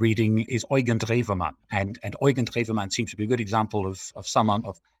useful at reading is Eugen Drewermann. And Eugen Drewermann seems to be a good example of someone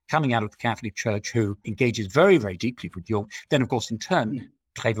coming out of the Catholic Church who engages very, very deeply with Jung. Then, of course, in turn,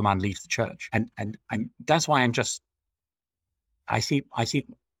 Drewermann leaves the church. And that's why I see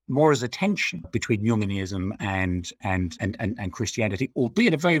more as a tension between Jungianism and Christianity,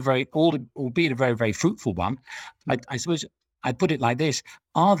 albeit a very, very fruitful one. I suppose I'd put it like this: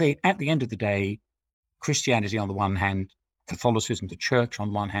 are they, at the end of the day, Christianity on the one hand, Catholicism, the church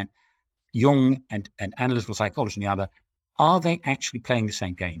on one hand, Jung and analytical psychology on the other? Are they actually playing the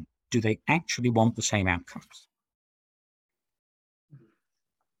same game? Do they actually want the same outcomes?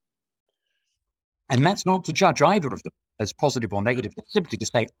 And that's not to judge either of them as positive or negative, but simply to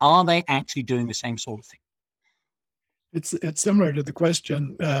say, are they actually doing the same sort of thing? It's similar to the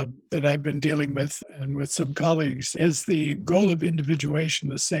question that I've been dealing with and with some colleagues. Is the goal of individuation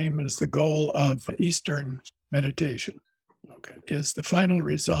the same as the goal of Eastern meditation? Okay. Is the final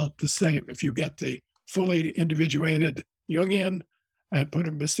result the same if you get the fully individuated Jungian and put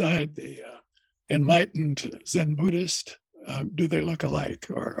him beside the enlightened Zen Buddhist? Do they look alike,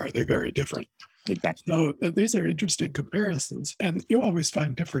 or are they very different? So these are interesting comparisons, and you always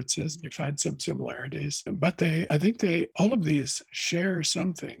find differences. You find some similarities, but I think all of these share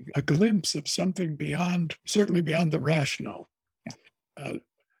something, a glimpse of something beyond, certainly beyond the rational.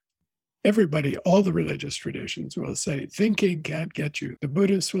 Everybody, all the religious traditions will say thinking can't get you. The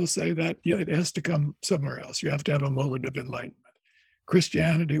Buddhists will say that it has to come somewhere else. You have to have a moment of enlightenment.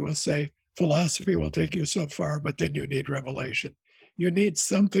 Christianity will say philosophy will take you so far, but then you need revelation. You need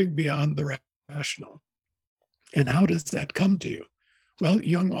something beyond the rational. And how does that come to you? Well,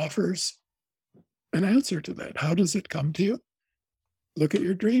 Jung offers an answer to that. How does it come to you? Look at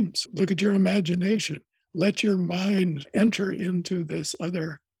your dreams. Look at your imagination. Let your mind enter into this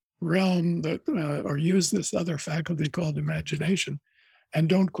other realm or use this other faculty called imagination, and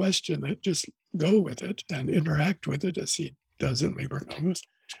don't question it. Just go with it and interact with it as he does in Liber Novus,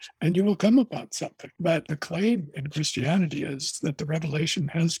 and you will come upon something. But the claim in Christianity is that the revelation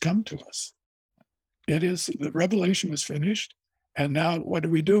has come to us. The revelation is finished, and now what do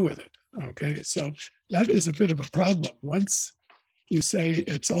we do with it? Okay, so that is a bit of a problem. Once you say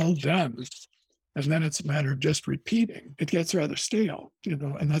it's all done, and then it's a matter of just repeating, it gets rather stale,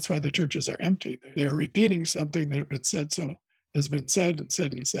 and that's why the churches are empty. They're repeating something that has been said and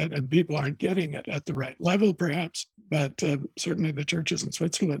said and said, and people aren't getting it at the right level, perhaps. But certainly the churches in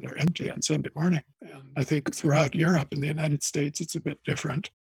Switzerland are empty on Sunday morning. And I think throughout Europe and the United States, it's a bit different.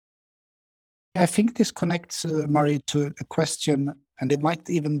 I think this connects, Murray, to a question, and it might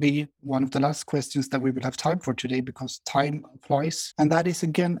even be one of the last questions that we will have time for today because time flies. And that is,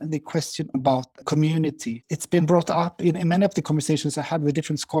 again, the question about community. It's been brought up in many of the conversations I had with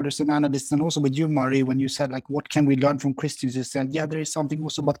different scholars and analysts, and also with you, Murray, when you said, what can we learn from Christians? You said, there is something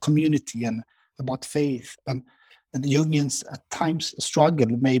also about community and about faith. And the Jungians at times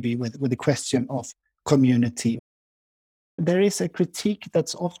struggle maybe with the question of community. There is a critique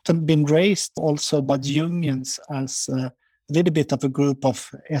that's often been raised also by Jungians as a little bit of a group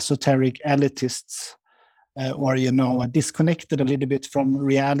of esoteric elitists or, disconnected a little bit from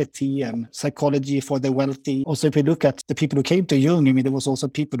reality and psychology for the wealthy. Also, if we look at the people who came to Jung, there was also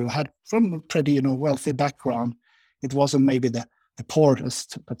people who had from a pretty, wealthy background. It wasn't maybe the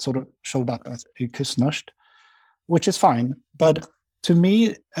poorest, but sort of showed up as yrkesnörst, which is fine. But to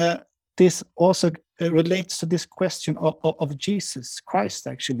me, this also relates to this question of Jesus Christ,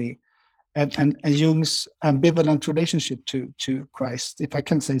 actually, and Jung's ambivalent relationship to Christ, if I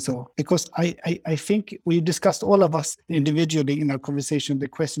can say so. Because I think we discussed, all of us individually in our conversation, the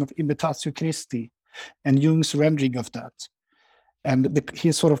question of imitatio Christi and Jung's rendering of that. And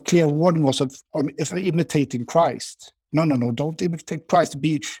his sort of clear warning was of imitating Christ. no, don't imitate Christ.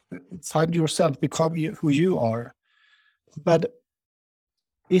 Find yourself, become who you are. But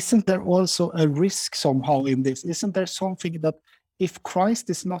isn't there also a risk somehow in this? Isn't there something that if Christ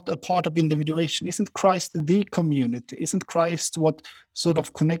is not a part of individuation, isn't Christ the community? Isn't Christ what sort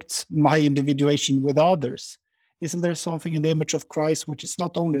of connects my individuation with others? Isn't there something in the image of Christ which is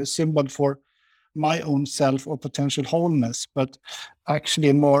not only a symbol for my own self or potential wholeness, but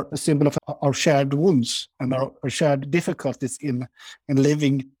actually more a symbol of our shared wounds and our shared difficulties in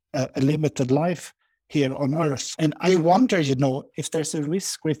living a limited life here on earth? And I wonder, if there's a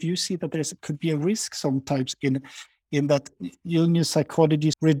risk, or if you see that could be a risk sometimes in that Jungian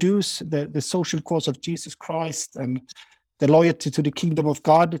psychology reduce the social cause of Jesus Christ and the loyalty to the kingdom of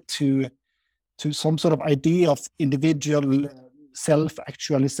God to some sort of idea of individual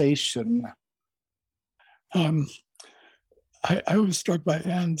self-actualization. I was struck by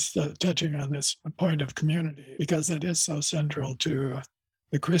Anne's touching on this point of community, because it is so central to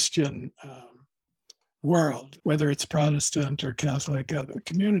the Christian world, whether it's Protestant or Catholic. The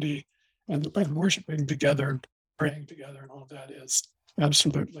community and worshiping together, praying together, and all that is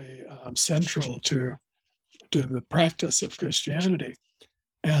absolutely central to the practice of Christianity.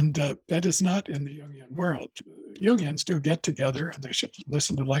 And that is not in the Jungian world. Jungians do get together and they should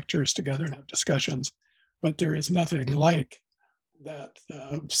listen to lectures together and have discussions, but there is nothing like that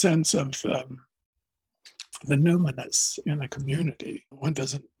sense of the numinous in a community. One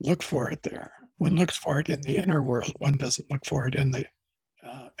doesn't look for it there. One looks for it in the inner world. One doesn't look for it in the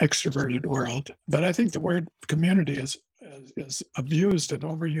extroverted world. But I think the word community is abused and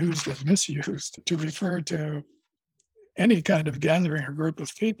overused and misused to refer to any kind of gathering or group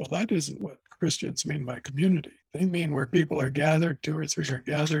of people. That isn't what Christians mean by community. They mean where people are gathered, 2 or 3 are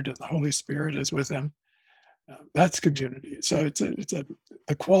gathered, and the Holy Spirit is with them. That's community. So it's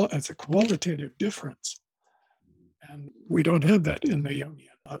a qualitative difference, and we don't have that in the Jungian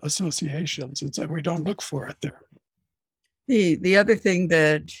associations, and so we don't look for it there. The other thing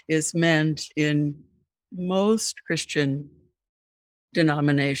that is meant in most Christian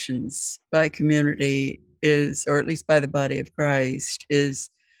denominations by community is, or at least by the body of Christ, is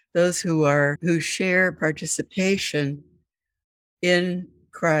those who share participation in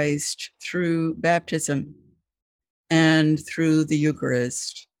Christ through baptism and through the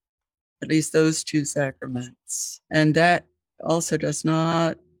Eucharist, at least those 2 sacraments. And that also does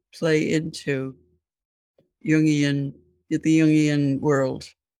not play into the Jungian world.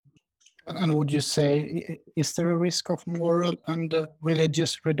 And would you say, is there a risk of moral and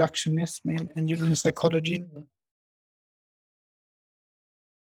religious reductionism in Jungian psychology?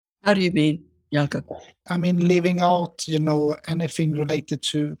 How do you mean, Jakob? I mean, leaving out, anything related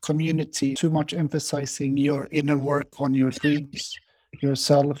to community, too much emphasizing your inner work on your things,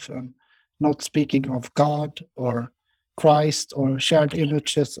 yourself, and not speaking of God or Christ or shared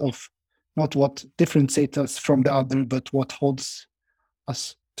images of not what differentiates us from the other, but what holds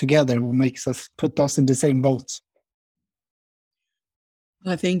us together, what put us in the same boat.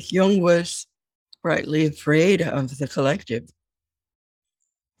 I think Jung was rightly afraid of the collective.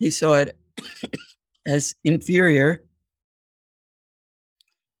 He saw it as inferior,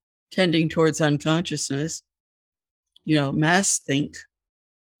 tending towards unconsciousness, mass think,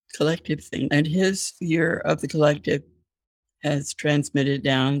 collective think. And his fear of the collective has transmitted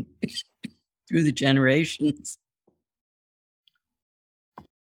down through the generations.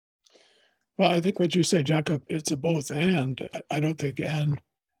 Well, I think what you say, Jakob, it's a both and. I don't think Anne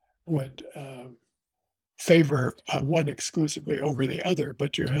would favor one exclusively over the other,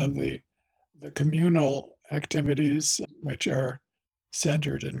 but you have the communal activities, which are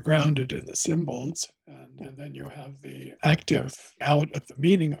centered and grounded in the symbols, and then you have the active out of the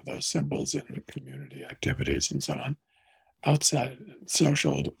meaning of those symbols in the community activities and so on, outside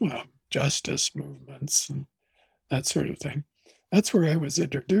social justice movements and that sort of thing. That's where I was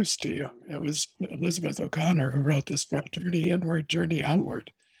introduced to Jung. It was Elizabeth O'Connor who wrote this book, Journey Inward, Journey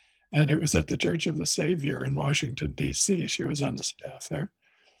Outward. And it was at the Church of the Savior in Washington, D.C. She was on the staff there.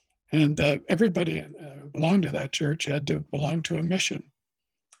 And everybody who belonged to that church had to belong to a mission.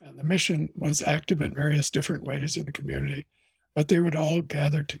 And the mission was active in various different ways in the community, but they would all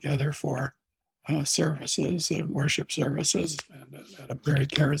gather together for services and worship services, and a very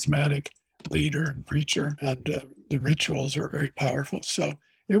charismatic leader and preacher, and the rituals were very powerful. So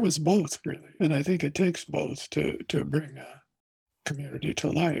it was both, really. And I think it takes both to bring a community to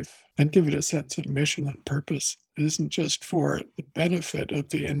life and give it a sense of mission and purpose. It isn't just for the benefit of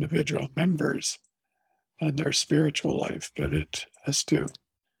the individual members and their spiritual life, but it has to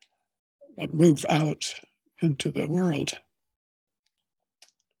move out into the world.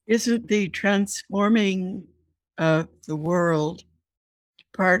 Isn't the transforming of the world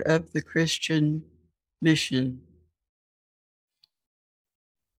part of the Christian mission?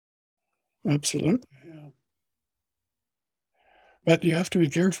 Absolutely. Yeah. But you have to be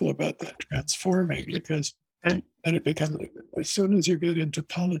careful about that transforming, because then it becomes, as soon as you get into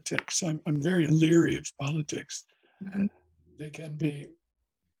politics, I'm very leery of politics. They can be,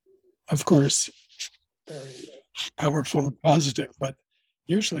 of course, very powerful and positive, but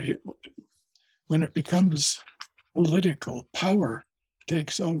usually when it becomes political, power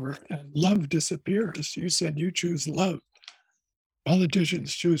takes over and love disappears. You said you choose love.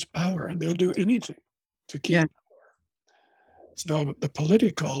 Politicians choose power, and they'll do anything to keep Yeah. power. So the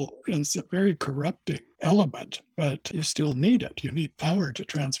political is a very corrupting element, but you still need it. You need power to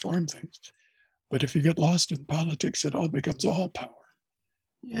transform things. But if you get lost in politics, it all becomes all power.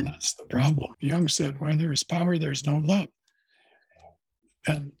 And that's the problem. Jung said, where there is power, there's no love.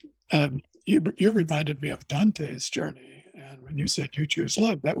 And you reminded me of Dante's journey. And when you said you choose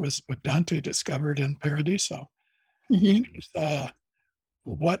love, that was what Dante discovered in Paradiso.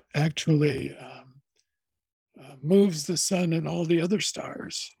 What actually moves the sun and all the other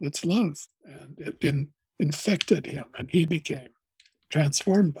stars. It's love. And it infected him, and he became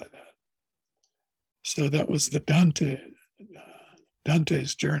transformed by that. So that was the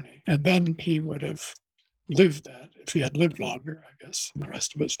Dante's journey. And then he would have lived that if he had lived longer, I guess, in the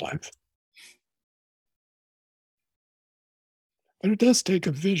rest of his life. But it does take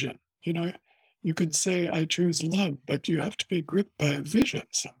a vision. You know, you could say, I choose love, but you have to be gripped by a vision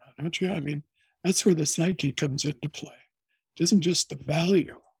somehow, don't you? I mean, that's where the psyche comes into play. It isn't just the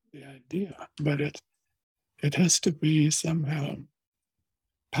value, the idea, but it has to be somehow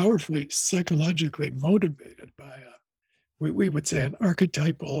powerfully psychologically motivated by we would say an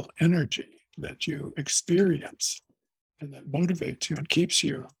archetypal energy that you experience and that motivates you and keeps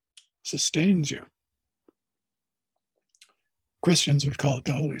you, sustains you. Christians would call it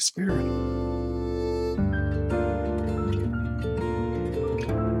the Holy Spirit.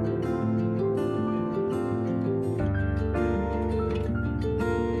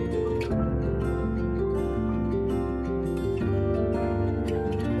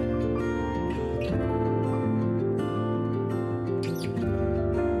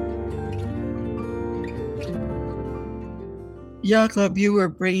 Jakob, you were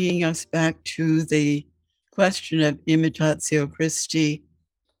bringing us back to the question of imitatio Christi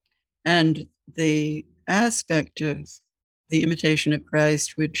and the aspect of the imitation of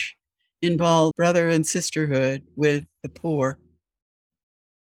Christ, which involved brother and sisterhood with the poor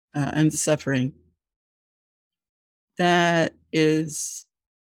and the suffering. That is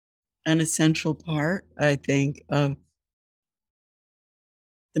an essential part, I think, of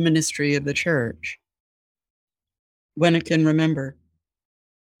the ministry of the church. When it can remember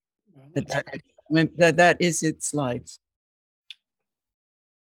that is its life.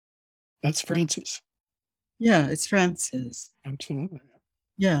 That's Francis. Yeah, it's Francis. Absolutely.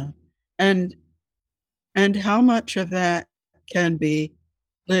 Yeah. And how much of that can be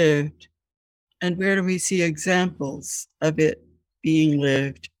lived, and where do we see examples of it being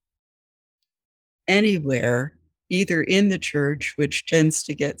lived? Anywhere, either in the church, which tends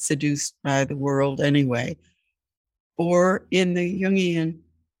to get seduced by the world anyway, or in the Jungian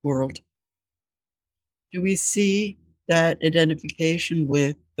world. Do we see that identification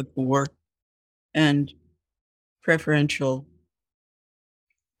with the poor and preferential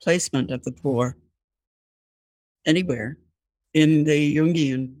placement of the poor anywhere in the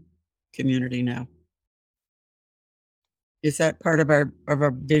Jungian community now? Is that part of our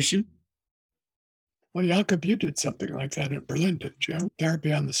vision? Well, Jakob, you did something like that in Berlin, didn't you?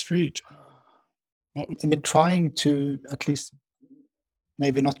 Therapy on the street. I've been trying to at least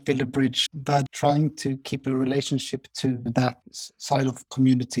maybe not build a bridge, but trying to keep a relationship to that side of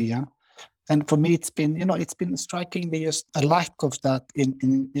community. Yeah. And for me, it's been strikingly just a lack of that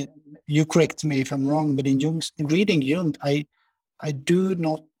in you correct me if I'm wrong, but in reading Jung, I do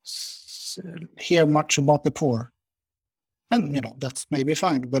not hear much about the poor. And, that's maybe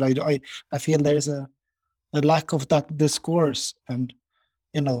fine, but I feel there's a lack of that discourse. And,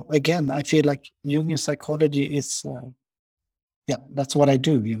 again, I feel like Jungian psychology is, that's what I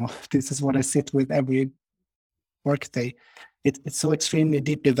do. This is what I sit with every workday. It's so extremely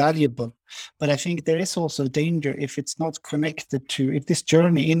deeply valuable. But I think there is also a danger if it's not connected to, if this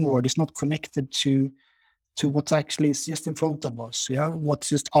journey inward is not connected to what actually is just in front of us, what's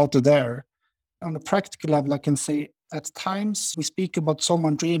just out there. On a practical level, I can say at times we speak about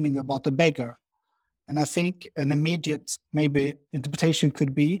someone dreaming about a beggar. And I think an immediate maybe interpretation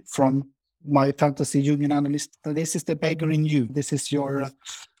could be from my fantasy Jungian analyst, that this is the beggar in you. This is your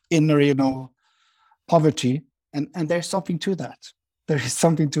inner, poverty. And there's something to that. There is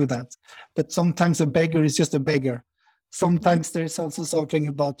something to that. But sometimes a beggar is just a beggar. Sometimes there's also something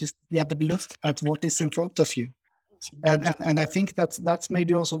about just, yeah, but look at what is in front of you. And I think that's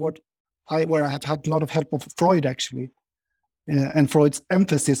maybe also where I have had a lot of help of Freud, actually, and Freud's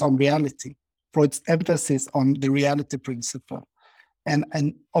emphasis on reality, Freud's emphasis on the reality principle.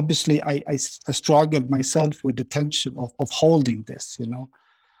 And obviously I struggled myself with the tension of holding this,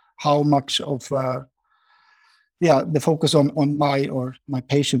 how much of the focus on my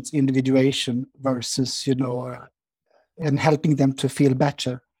patient's individuation versus, and helping them to feel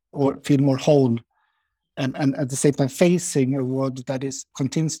better or feel more whole. And at the same time facing a world that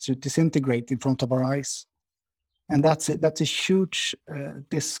continues to disintegrate in front of our eyes. And that's a huge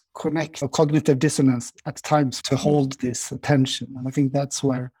disconnect or cognitive dissonance at times to hold this attention. And I think that's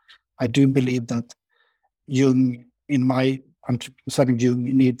where I do believe that Jung, in my understanding, Jung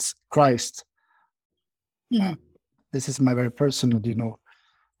needs Christ. Yeah. This is my very personal,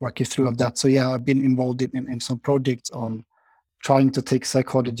 working through of that. So yeah, I've been involved in some projects on trying to take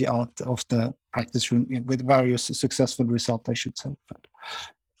psychology out of the practice room with various successful results, I should say. But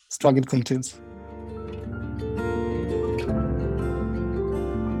struggle continues.